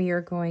 Because we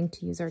are going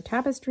to use our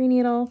tapestry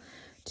needle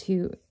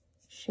to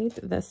shape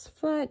this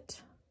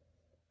foot.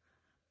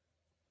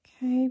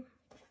 Okay.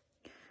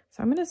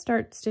 So I'm going to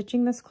start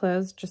stitching this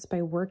closed just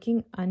by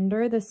working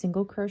under the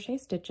single crochet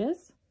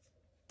stitches.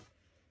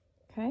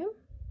 Okay.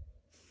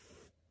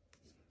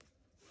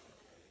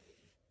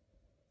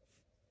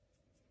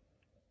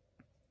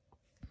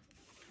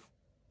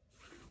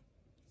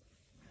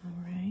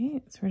 All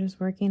right, so we're just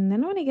working.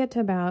 Then when I get to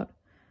about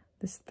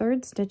this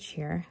 3rd stitch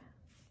here,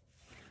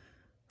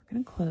 we're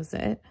going to close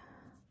it.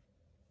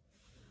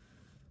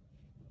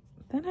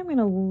 Then I'm going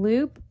to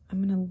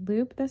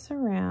loop this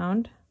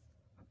around.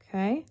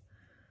 Okay.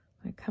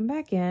 I come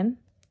back in,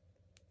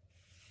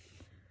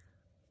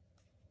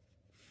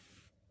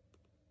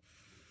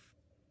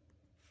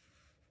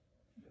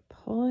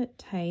 pull it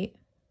tight,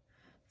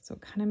 so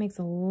it kind of makes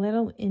a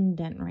little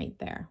indent right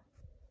there.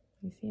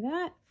 You see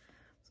that?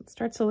 So it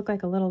starts to look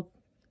like a little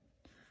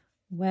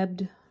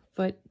webbed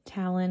foot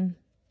talon.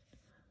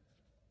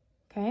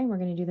 Okay, we're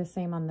going to do the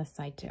same on this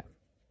side too.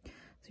 So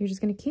you're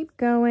just going to keep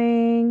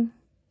going,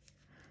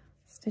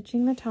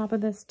 stitching the top of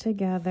this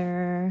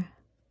together.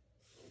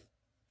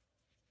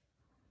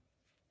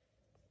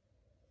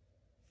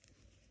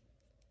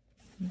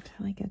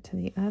 Until I get to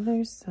the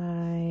other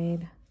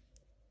side.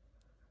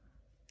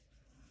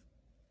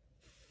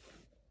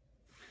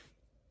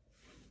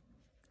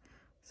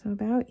 So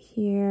about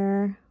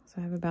here, so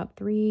I have about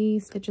 3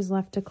 stitches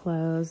left to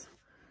close.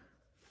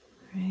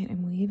 All right,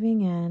 I'm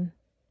weaving in,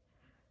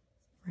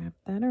 wrap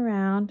that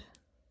around,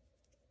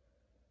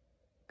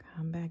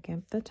 come back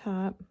up the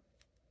top.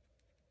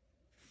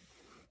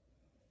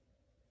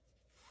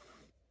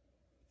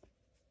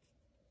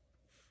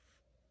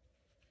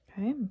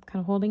 Okay, I'm kind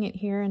of holding it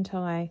here until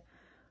I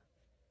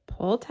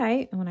pull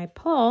tight. And when I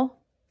pull,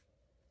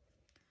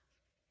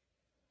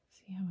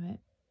 see how it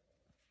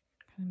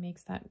kind of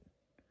makes that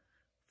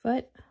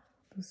foot,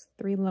 those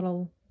 3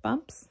 little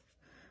bumps.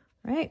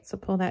 All right, so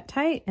pull that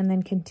tight and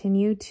then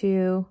continue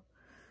to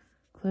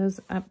close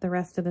up the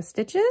rest of the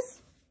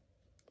stitches.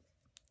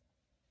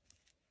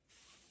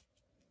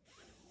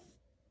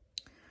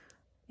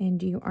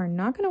 And you are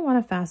not going to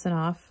want to fasten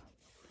off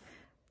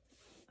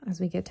as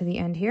we get to the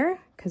end here,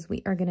 because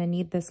we are going to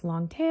need this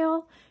long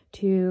tail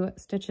to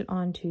stitch it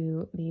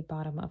onto the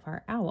bottom of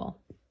our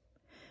owl.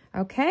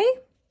 Okay,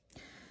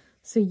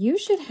 so you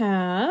should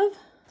have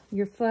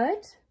your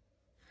foot,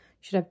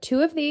 you should have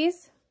 2 of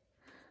these,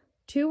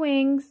 2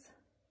 wings,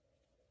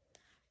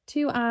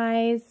 2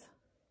 eyes,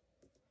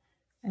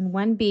 and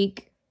 1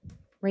 beak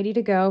ready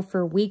to go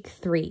for week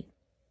 3.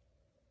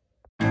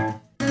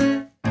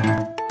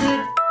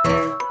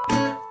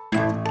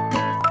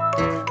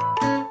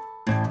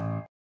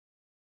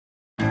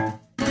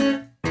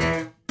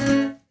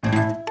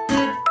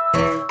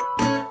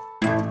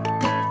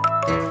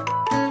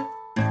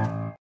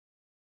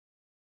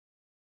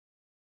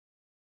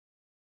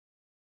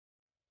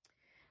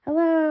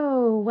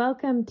 Hello,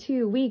 welcome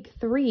to week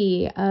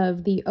 3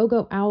 of the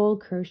Ogo Owl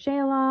Crochet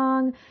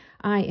Along.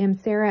 I am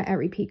Sarah at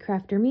Repeat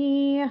Crafter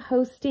Me,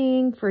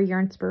 hosting for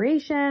your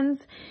inspirations.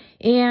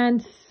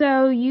 And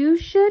so you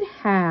should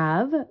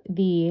have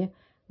the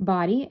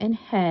body and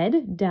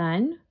head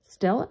done,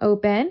 still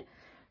open,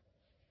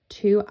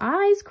 2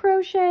 eyes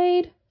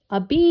crocheted, a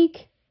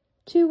beak,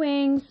 2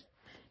 wings,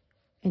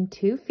 and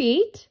 2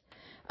 feet.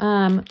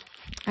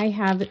 I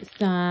have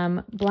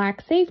some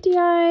black safety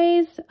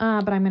eyes,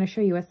 but I'm going to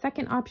show you a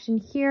second option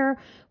here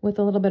with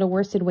a little bit of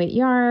worsted weight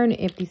yarn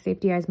if these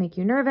safety eyes make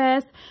you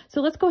nervous.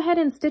 So let's go ahead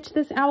and stitch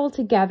this owl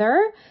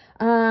together.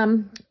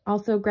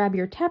 Also grab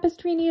your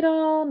tapestry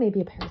needle,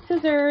 maybe a pair of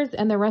scissors,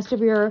 and the rest of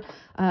your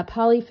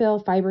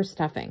polyfill fiber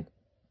stuffing.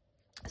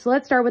 So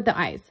let's start with the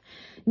eyes.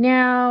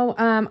 Now,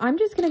 I'm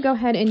just going to go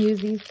ahead and use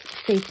these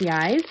safety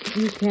eyes.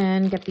 You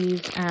can get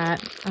these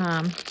at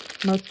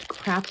most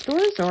craft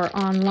stores or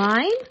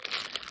online.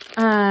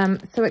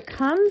 So it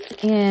comes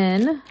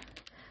in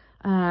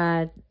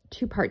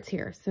 2 parts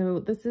here. So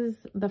this is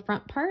the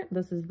front part.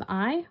 This is the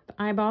eye, the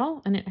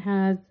eyeball, and it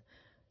has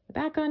the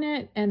back on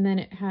it. And then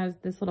it has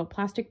this little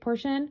plastic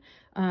portion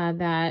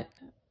that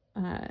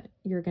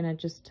you're going to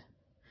just,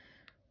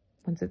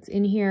 once it's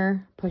in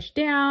here, push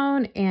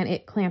down and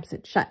it clamps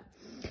it shut.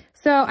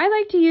 So I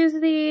like to use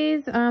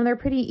these. They're a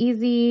pretty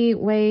easy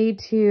way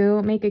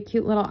to make a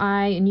cute little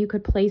eye, and you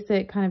could place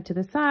it kind of to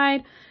the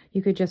side.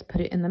 You could just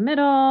put it in the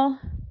middle.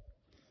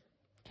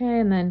 Okay,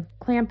 and then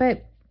clamp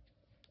it.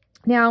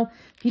 Now,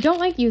 if you don't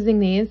like using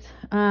these,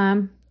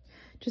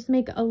 just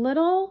make a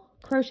little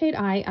crocheted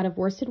eye out of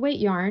worsted weight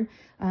yarn.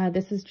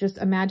 This is just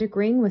a magic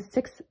ring with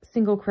 6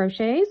 single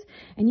crochets,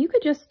 and you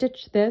could just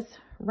stitch this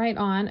right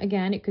on.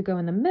 Again, it could go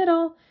in the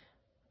middle.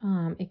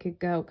 It could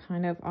go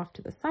kind of off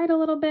to the side a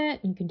little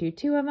bit. You can do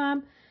 2 of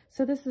them.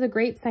 So this is a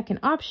great second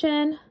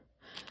option.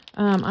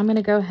 I'm going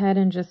to go ahead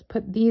and just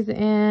put these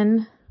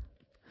in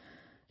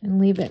and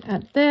leave it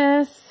at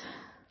this.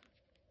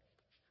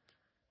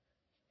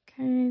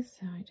 Okay,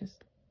 so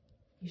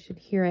you should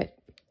hear it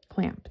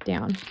clamp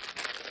down.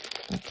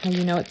 That's how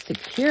you know it's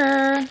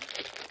secure.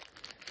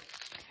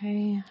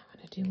 Okay, I'm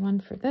going to do one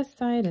for this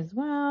side as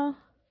well.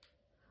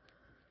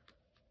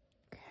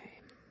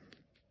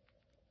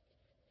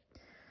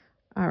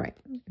 All right,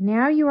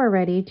 now you are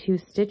ready to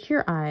stitch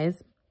your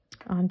eyes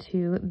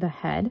onto the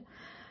head.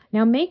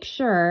 Now make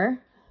sure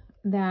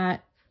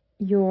that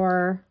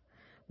your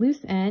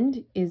loose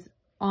end is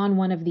on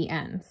one of the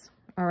ends,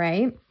 all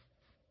right?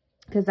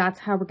 Because that's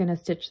how we're going to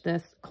stitch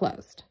this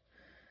closed.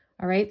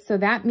 All right, so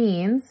that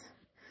means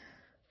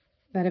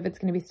that if it's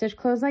going to be stitched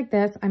closed like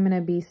this, I'm going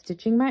to be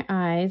stitching my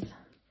eyes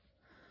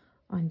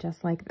on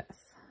just like this.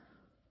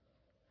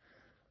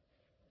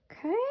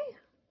 Okay.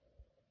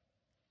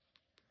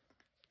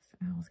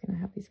 Owl's gonna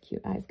have these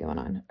cute eyes going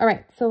on. All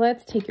right, so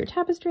let's take your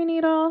tapestry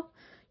needle.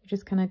 You're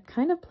just gonna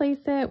kind of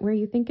place it where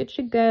you think it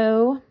should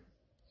go.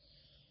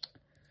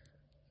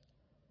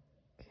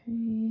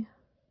 Okay.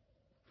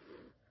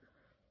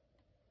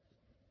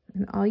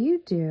 And all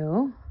you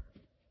do,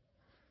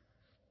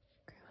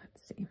 okay,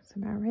 let's see, it's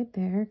about right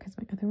there because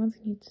my other ones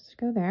need to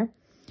go there.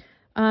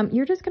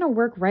 You're just gonna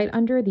work right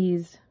under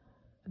the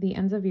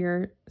ends of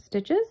your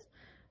stitches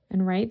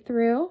and right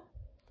through,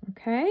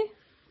 okay?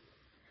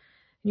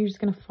 You're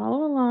just going to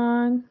follow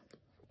along,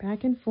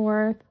 back and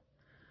forth,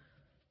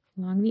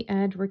 along the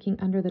edge, working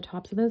under the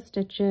tops of those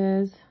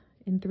stitches,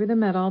 in through the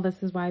middle.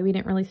 This is why we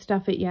didn't really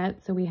stuff it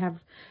yet, so we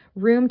have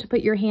room to put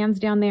your hands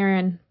down there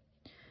and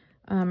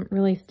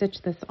really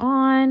stitch this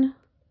on.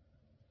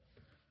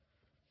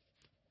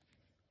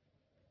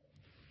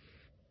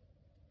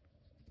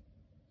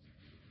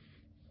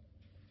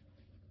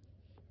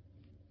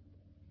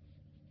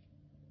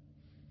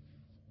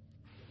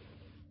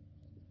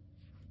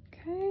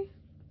 Okay.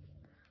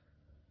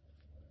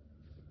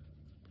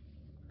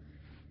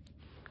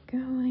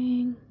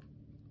 Going.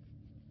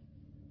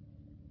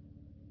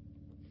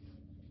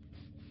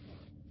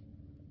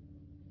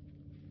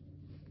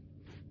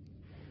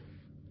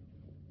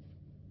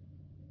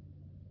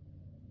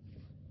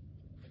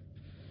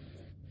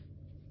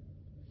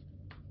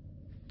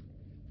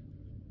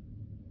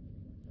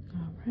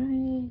 All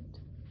right.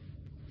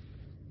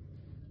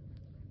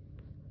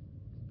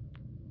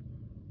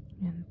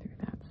 And through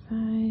that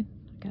side.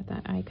 Got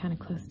that eye kind of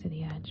close to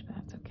the edge, but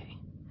that's okay.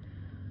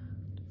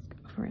 Just go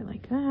for it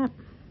like that.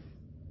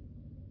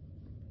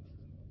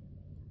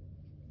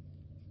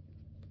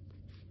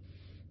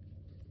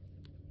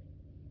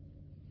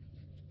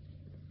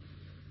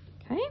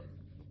 Okay,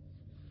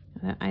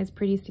 now that eye's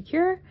pretty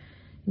secure,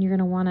 and you're going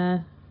to want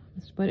to,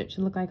 this is what it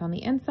should look like on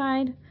the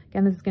inside.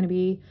 Again, this is going to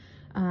be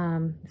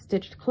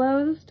stitched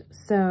closed,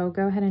 so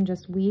go ahead and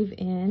just weave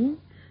in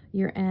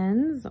your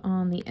ends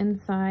on the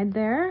inside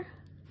there.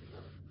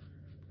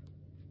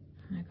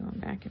 Going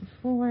back and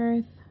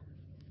forth.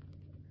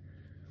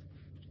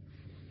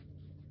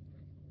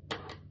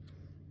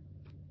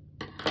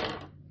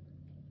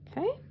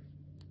 Okay.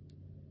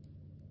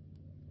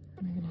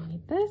 We're going to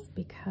need this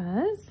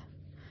because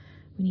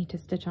we need to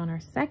stitch on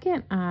our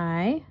second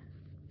eye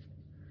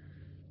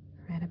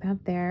right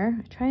about there.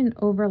 I try and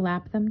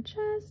overlap them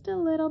just a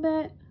little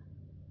bit.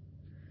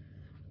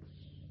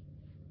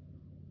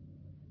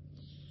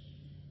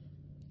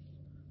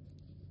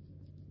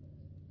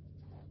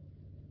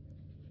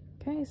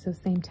 Okay, so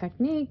same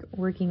technique,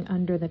 working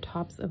under the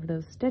tops of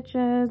those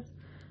stitches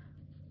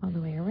all the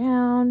way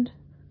around.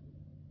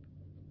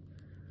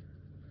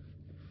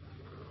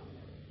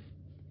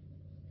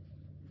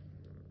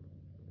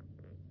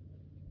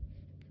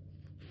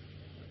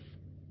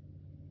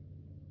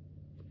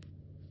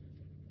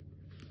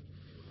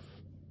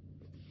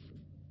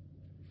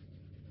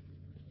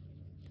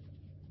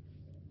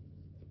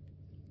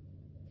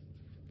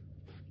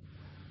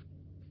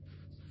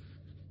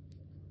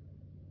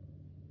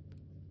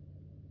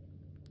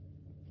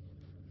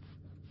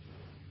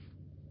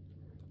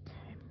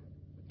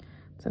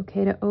 It's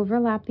okay to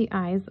overlap the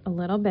eyes a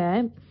little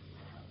bit.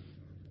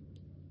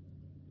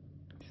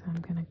 So I'm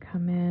going to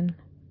come in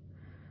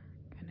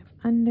kind of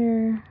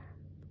under.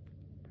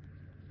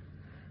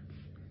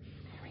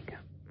 There we go.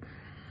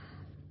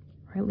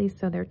 Or at least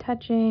so they're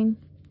touching.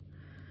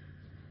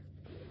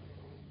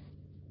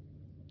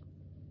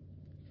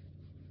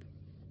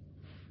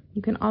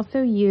 You can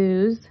also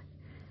use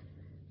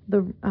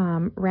the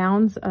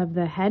rounds of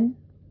the head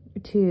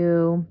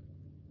to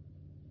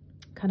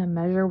kind of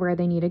measure where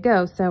they need to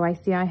go. So I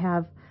see I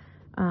have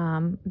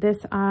this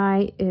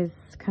eye is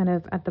kind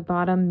of at the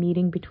bottom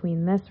meeting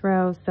between this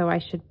row. So I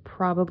should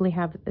probably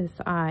have this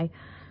eye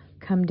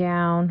come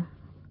down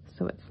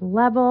so it's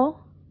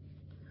level.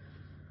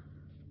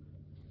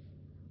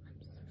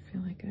 I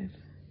feel like there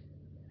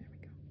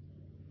we go.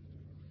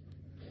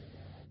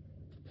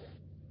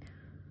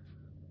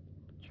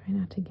 Try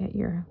not to get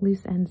your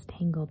loose ends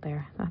tangled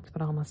there. That's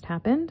what almost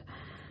happened.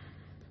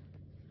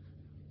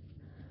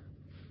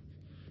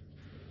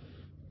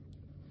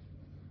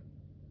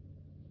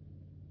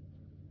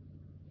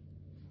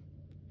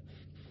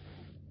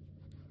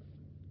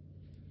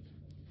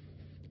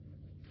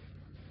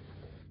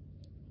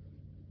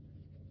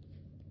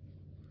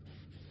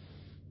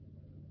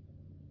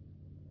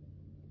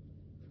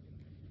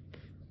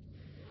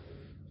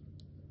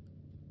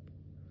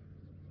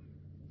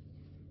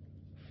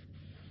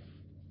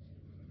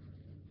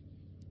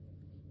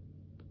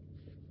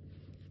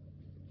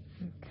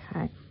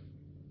 Okay,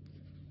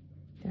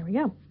 there we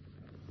go. All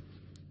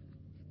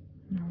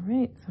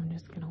right, so I'm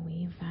just going to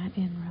weave that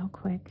in real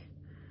quick.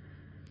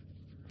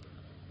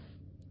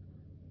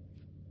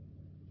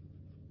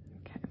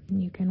 Okay,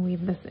 and you can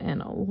weave this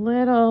in a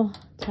little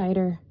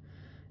tighter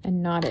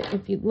and knot it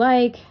if you'd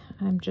like.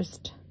 I'm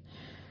just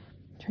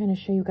trying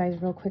to show you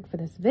guys real quick for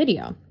this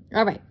video.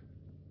 All right,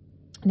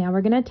 now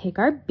we're going to take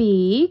our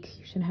beak.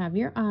 You should have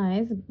your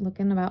eyes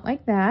looking about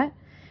like that.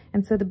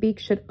 And so the beak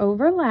should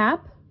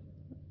overlap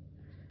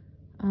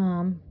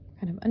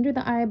kind of under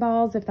the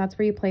eyeballs, if that's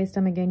where you placed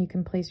them. Again, you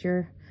can place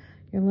your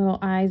little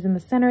eyes in the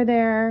center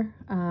there.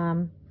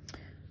 And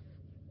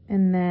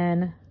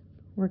then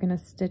we're going to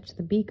stitch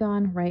the beak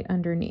on right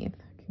underneath.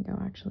 It can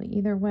go actually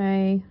either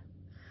way.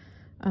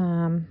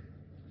 Doesn't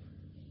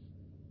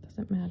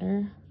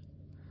matter.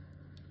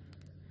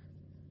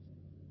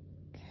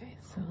 Okay,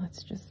 so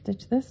let's just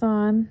stitch this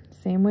on.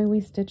 Same way we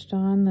stitched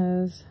on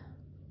those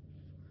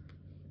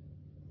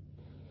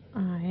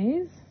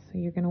eyes. So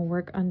you're going to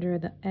work under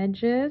the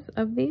edges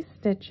of these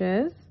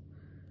stitches.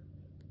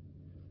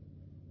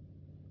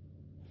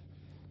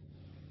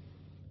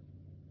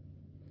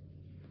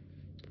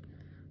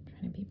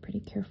 Trying to be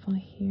pretty careful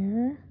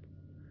here.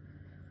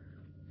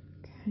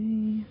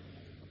 Okay.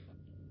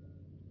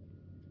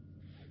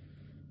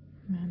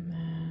 And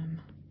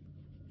then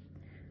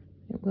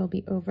it will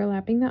be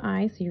overlapping the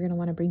eye, so you're going to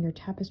want to bring your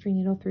tapestry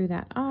needle through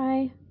that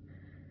eye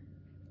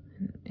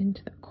and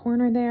into the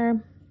corner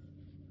there.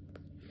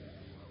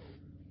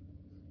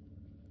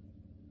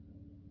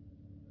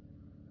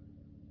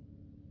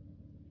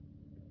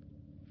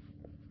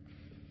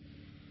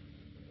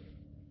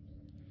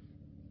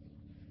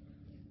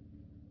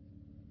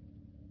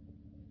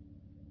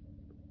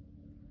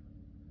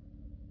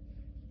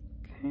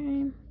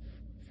 Okay.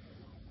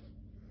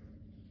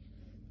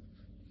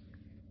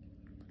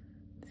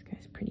 This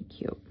guy's pretty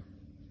cute.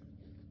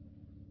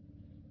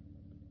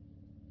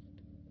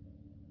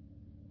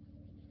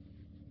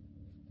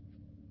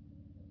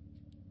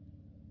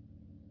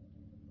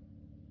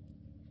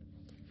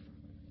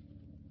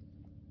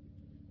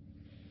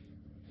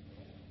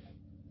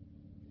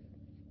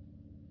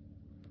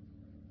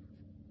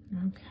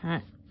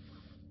 Okay.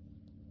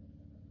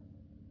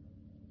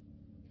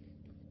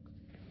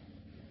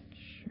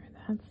 Sure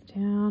that's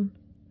down.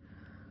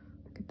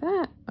 Look at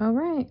that. All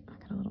right. I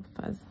got a little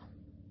fuzz.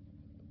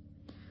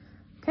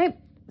 Okay.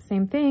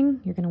 Same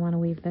thing. You're going to want to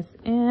weave this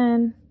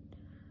in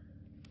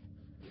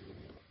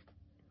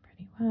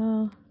pretty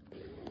well.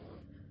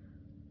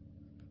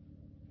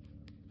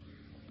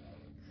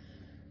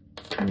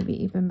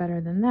 Maybe even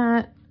better than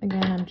that.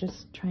 Again, I'm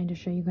just trying to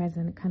show you guys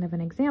kind of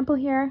an example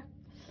here.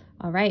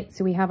 All right,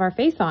 so we have our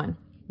face on.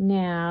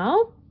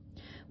 Now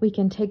we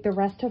can take the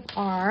rest of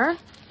our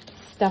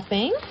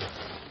stuffing,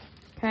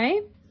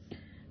 okay?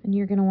 And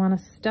you're gonna wanna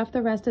stuff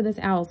the rest of this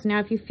owl. So now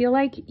if you feel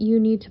like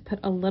you need to put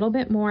a little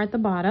bit more at the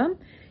bottom,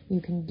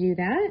 you can do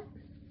that.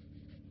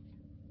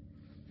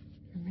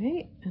 All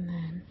right, and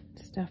then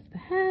stuff the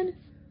head.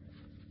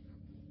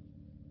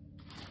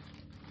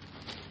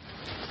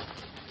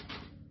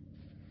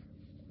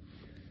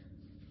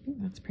 I think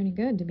that's pretty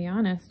good, to be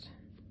honest.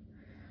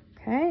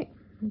 Okay.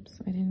 Oops,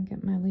 I didn't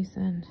get my loose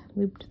end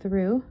looped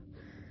through.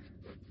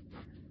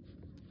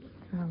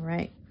 All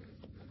right.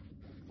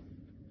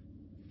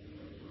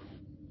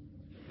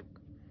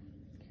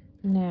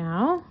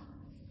 Now,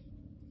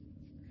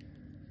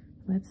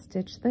 let's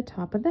stitch the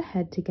top of the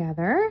head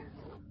together.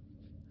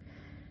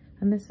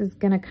 And this is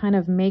going to kind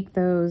of make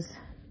those,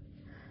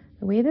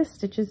 the way this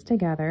stitches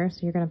together,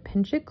 so you're going to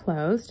pinch it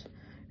closed.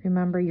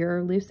 Remember,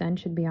 your loose end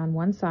should be on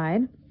one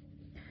side.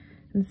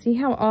 And see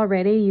how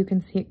already you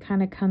can see it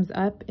kind of comes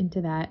up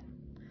into that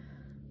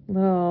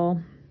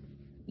little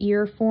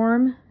ear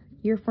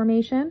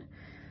formation.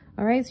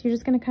 All right, so you're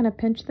just going to kind of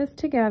pinch this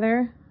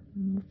together.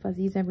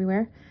 Fuzzies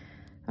everywhere.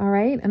 All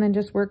right, and then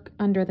just work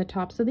under the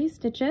tops of these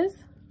stitches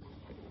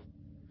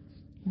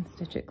and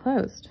stitch it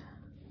closed.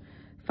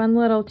 Fun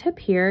little tip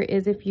here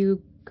is if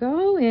you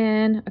go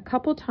in a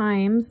couple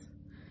times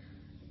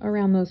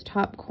around those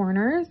top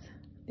corners,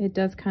 it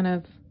does kind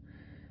of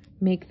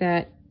make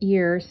that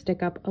ear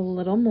stick up a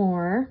little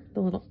more, the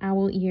little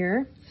owl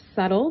ear.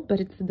 Subtle, but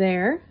it's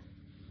there.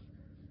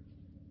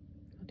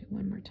 I'll do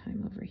one more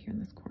time over here in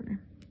this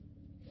corner.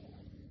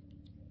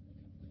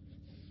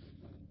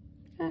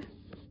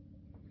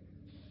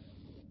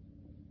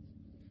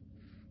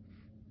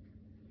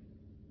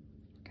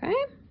 Okay.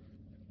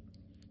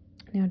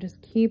 Now just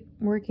keep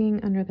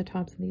working under the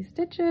tops of these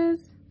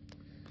stitches.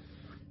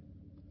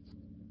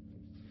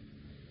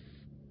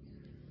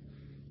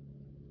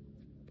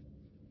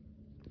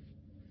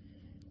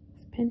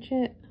 Just pinch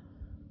it.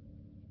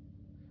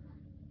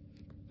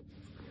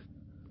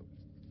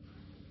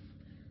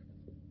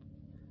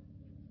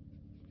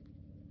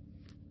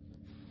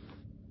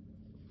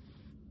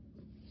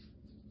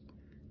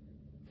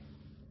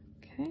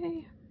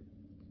 Okay.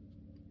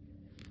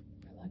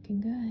 We're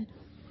looking good.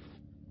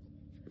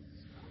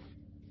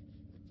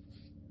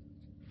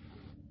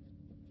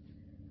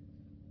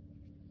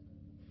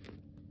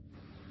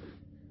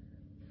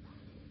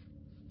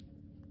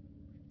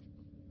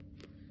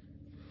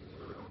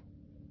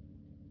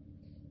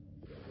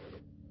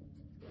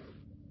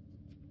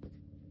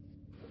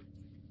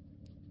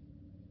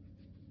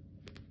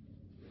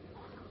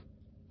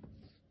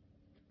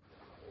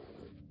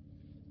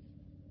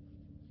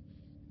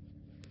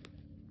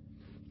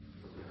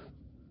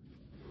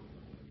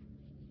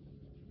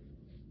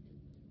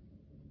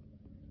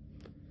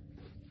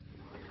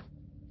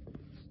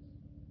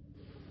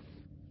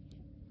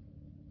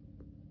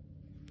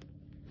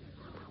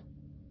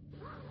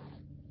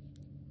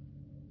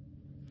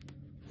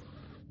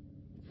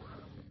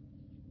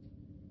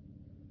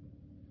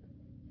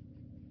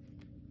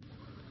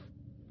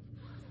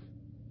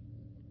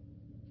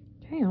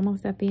 Okay,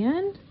 almost at the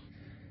end.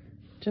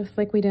 Just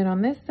like we did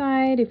on this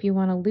side, if you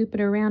want to loop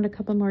it around a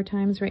couple more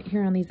times right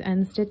here on these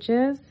end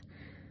stitches,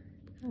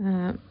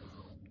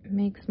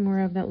 makes more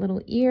of that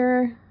little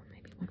ear.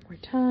 Maybe one more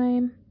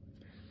time.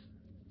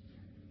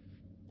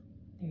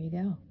 There you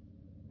go.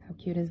 How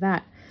cute is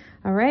that?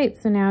 All right,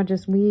 so now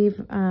just weave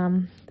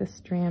the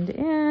strand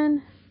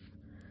in.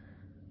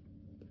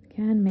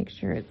 Again, make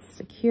sure it's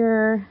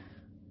secure.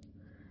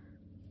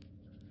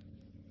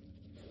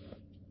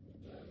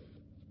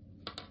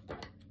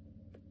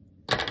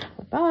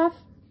 Flip off.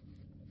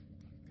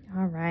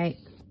 All right,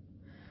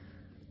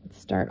 let's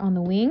start on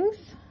the wings.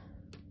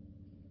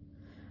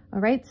 All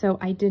right, so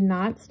I did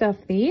not stuff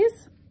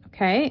these,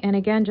 okay? And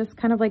again, just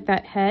kind of like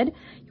that head,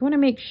 you wanna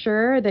make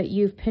sure that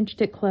you've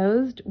pinched it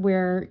closed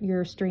where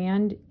your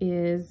strand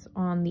is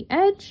on the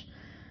edge,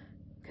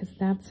 because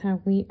that's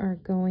how we are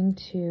going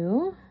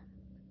to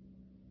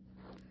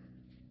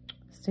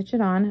stitch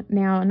it on.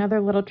 Now, another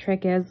little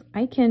trick is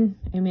I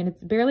mean,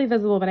 it's barely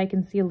visible, but I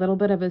can see a little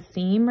bit of a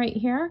seam right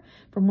here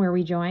from where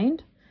we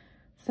joined.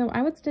 So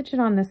I would stitch it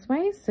on this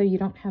way so you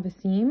don't have a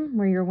seam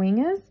where your wing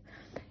is.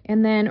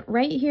 And then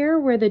right here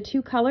where the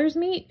two colors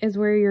meet is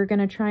where you're going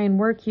to try and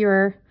work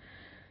your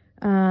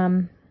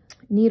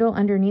needle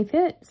underneath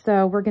it.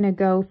 So we're going to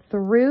go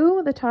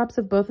through the tops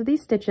of both of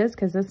these stitches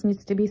because this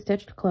needs to be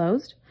stitched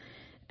closed.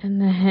 And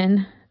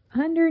then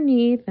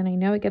underneath, and I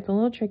know it gets a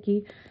little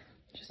tricky,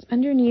 just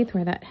underneath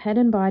where that head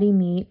and body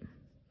meet.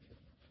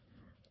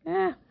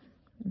 Okay.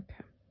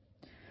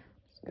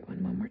 Let's go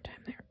in one more time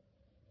there.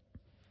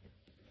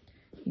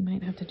 You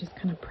might have to just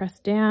kind of press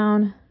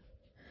down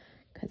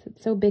because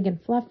it's so big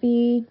and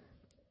fluffy.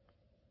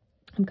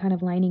 I'm kind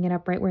of lining it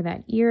up right where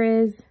that ear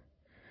is.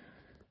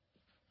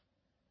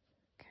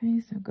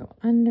 Okay, so go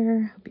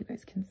under. Hope you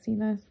guys can see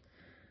this.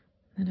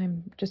 And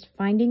I'm just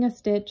finding a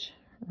stitch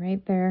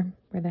right there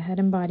where the head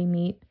and body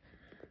meet.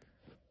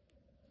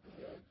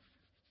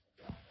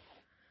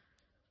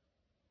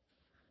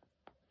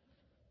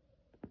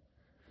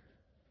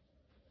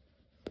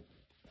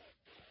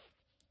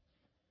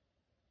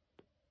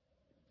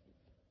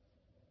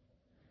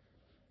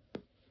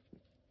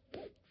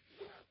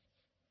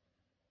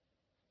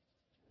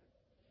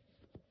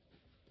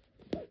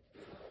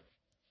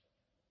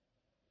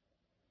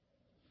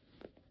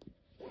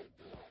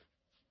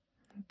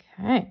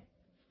 Okay,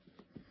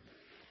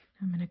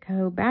 I'm going to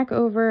go back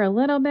over a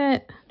little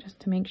bit just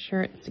to make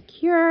sure it's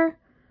secure.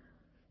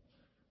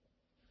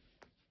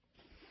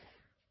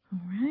 All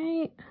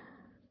right,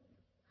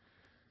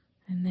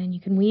 and then you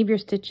can weave your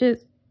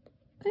stitches.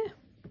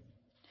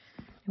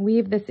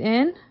 Weave this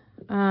in.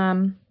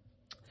 You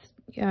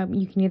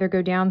can either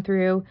go down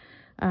through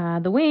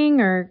the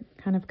wing or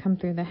kind of come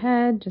through the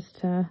head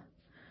just to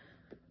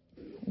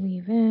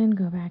weave in,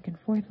 go back and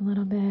forth a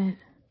little bit.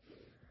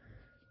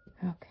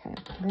 Okay,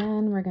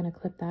 then we're going to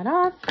clip that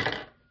off.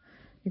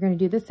 You're going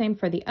to do the same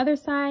for the other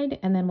side,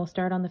 and then we'll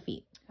start on the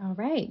feet. All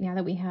right, now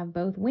that we have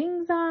both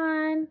wings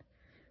on,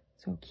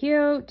 so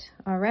cute.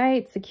 All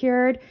right,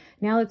 secured.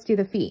 Now let's do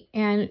the feet.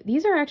 And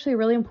these are actually a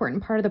really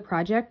important part of the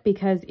project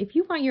because if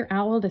you want your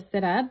owl to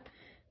sit up,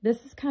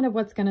 this is kind of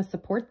what's going to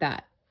support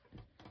that.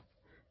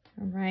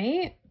 All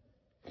right.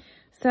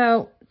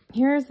 So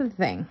here's the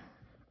thing.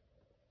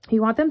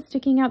 You want them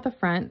sticking out the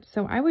front.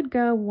 So I would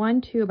go 1,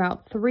 2,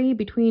 about 3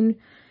 between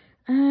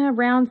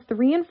rounds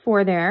 3 and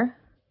 4 there.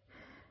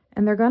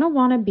 And they're going to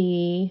want to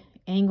be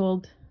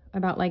angled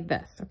about like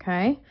this,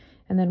 okay?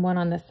 And then 1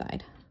 on this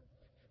side.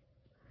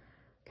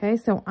 Okay,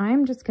 so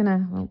I'm just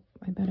gonna, well,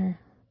 I better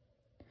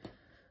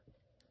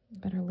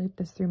loop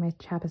this through my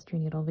tapestry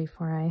needle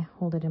before I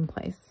hold it in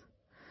place.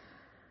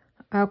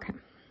 Okay,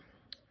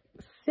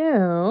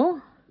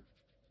 so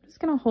I'm just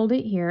gonna hold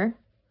it here.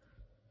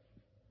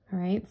 All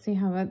right, see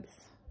how it's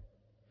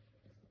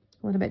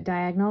a little bit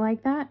diagonal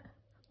like that?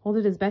 Hold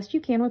it as best you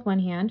can with one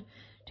hand.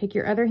 Take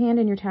your other hand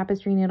in your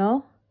tapestry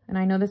needle, and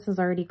I know this is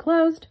already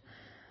closed,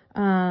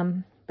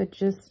 but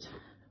just,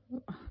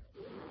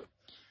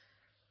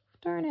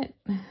 darn it.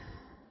 There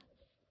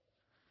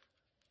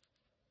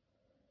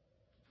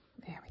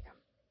we go.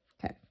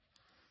 Okay.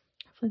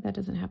 Hopefully that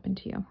doesn't happen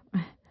to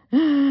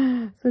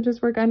you. So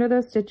just work under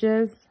those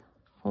stitches,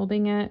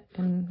 holding it,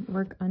 and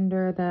work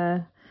under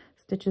the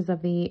stitches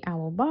of the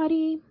owl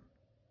body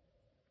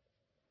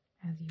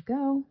as you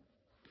go.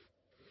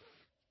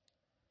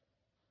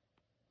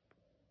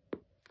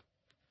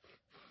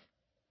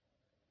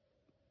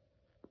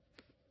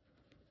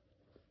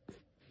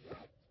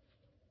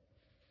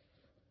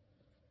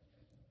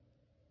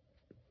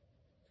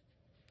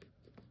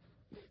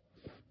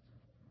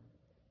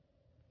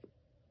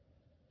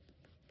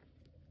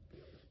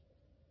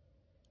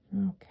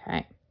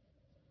 Okay.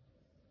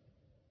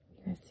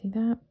 You guys see that?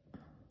 I'm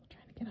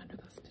trying to get under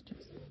those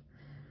stitches.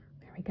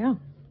 There we go.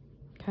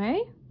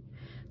 Okay.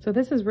 So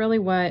this is really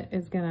what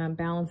is going to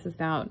balance this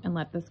out and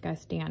let this guy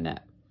stand up.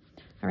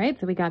 All right.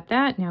 So we got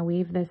that. Now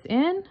weave this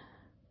in.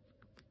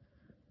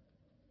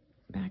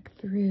 Back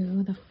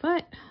through the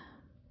foot.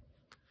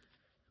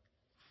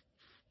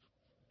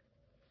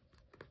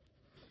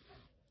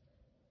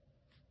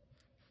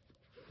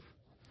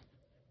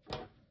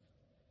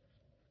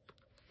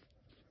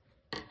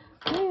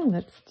 Okay,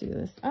 let's do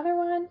this other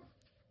one.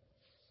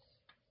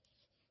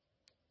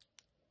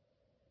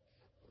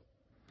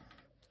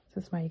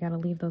 This is why you got to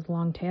leave those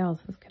long tails.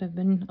 This could have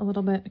been a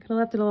little bit, I could have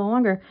left it a little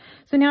longer.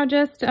 So now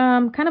just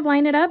kind of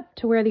line it up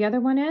to where the other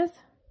one is.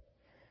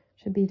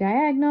 Should be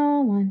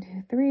diagonal,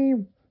 1, 2, 3,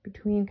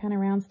 between kind of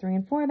rounds 3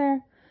 and 4 there.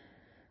 I'm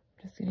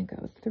just going to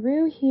go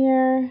through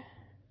here, around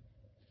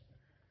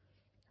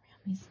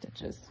these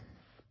stitches.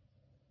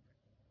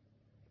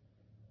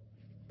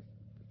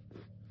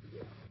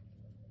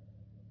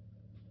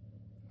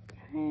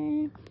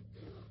 Okay.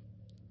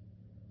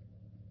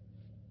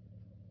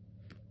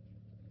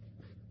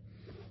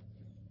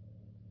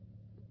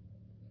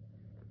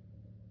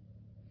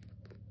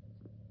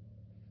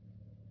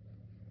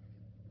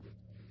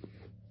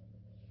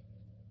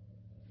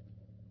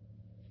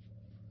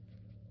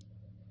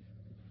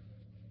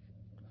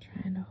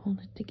 Trying to hold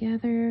it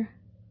together.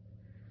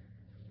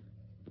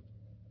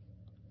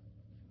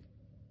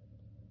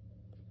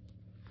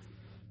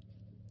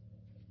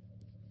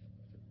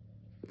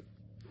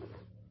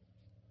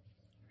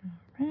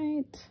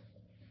 Right,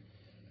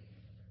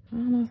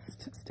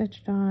 almost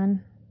stitched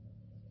on.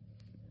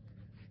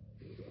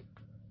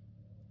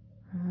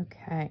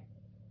 Okay, I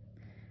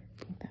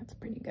think that's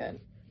pretty good.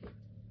 All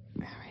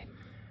right,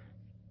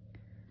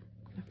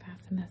 I'm gonna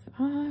fasten this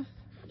off.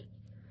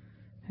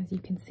 As you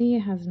can see, it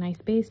has a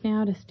nice base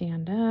now to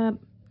stand up.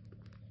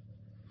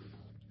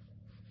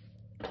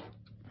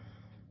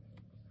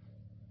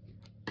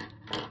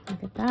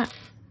 Look at that.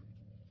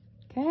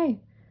 Okay.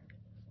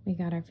 We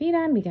got our feet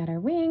on, we got our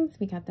wings,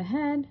 we got the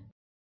head.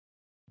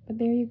 But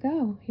there you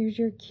go. Here's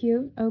your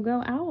cute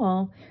Ogo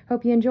owl.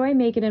 Hope you enjoy.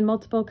 Make it in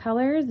multiple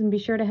colors and be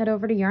sure to head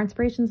over to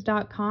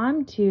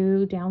yarnspirations.com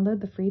to download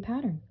the free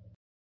pattern.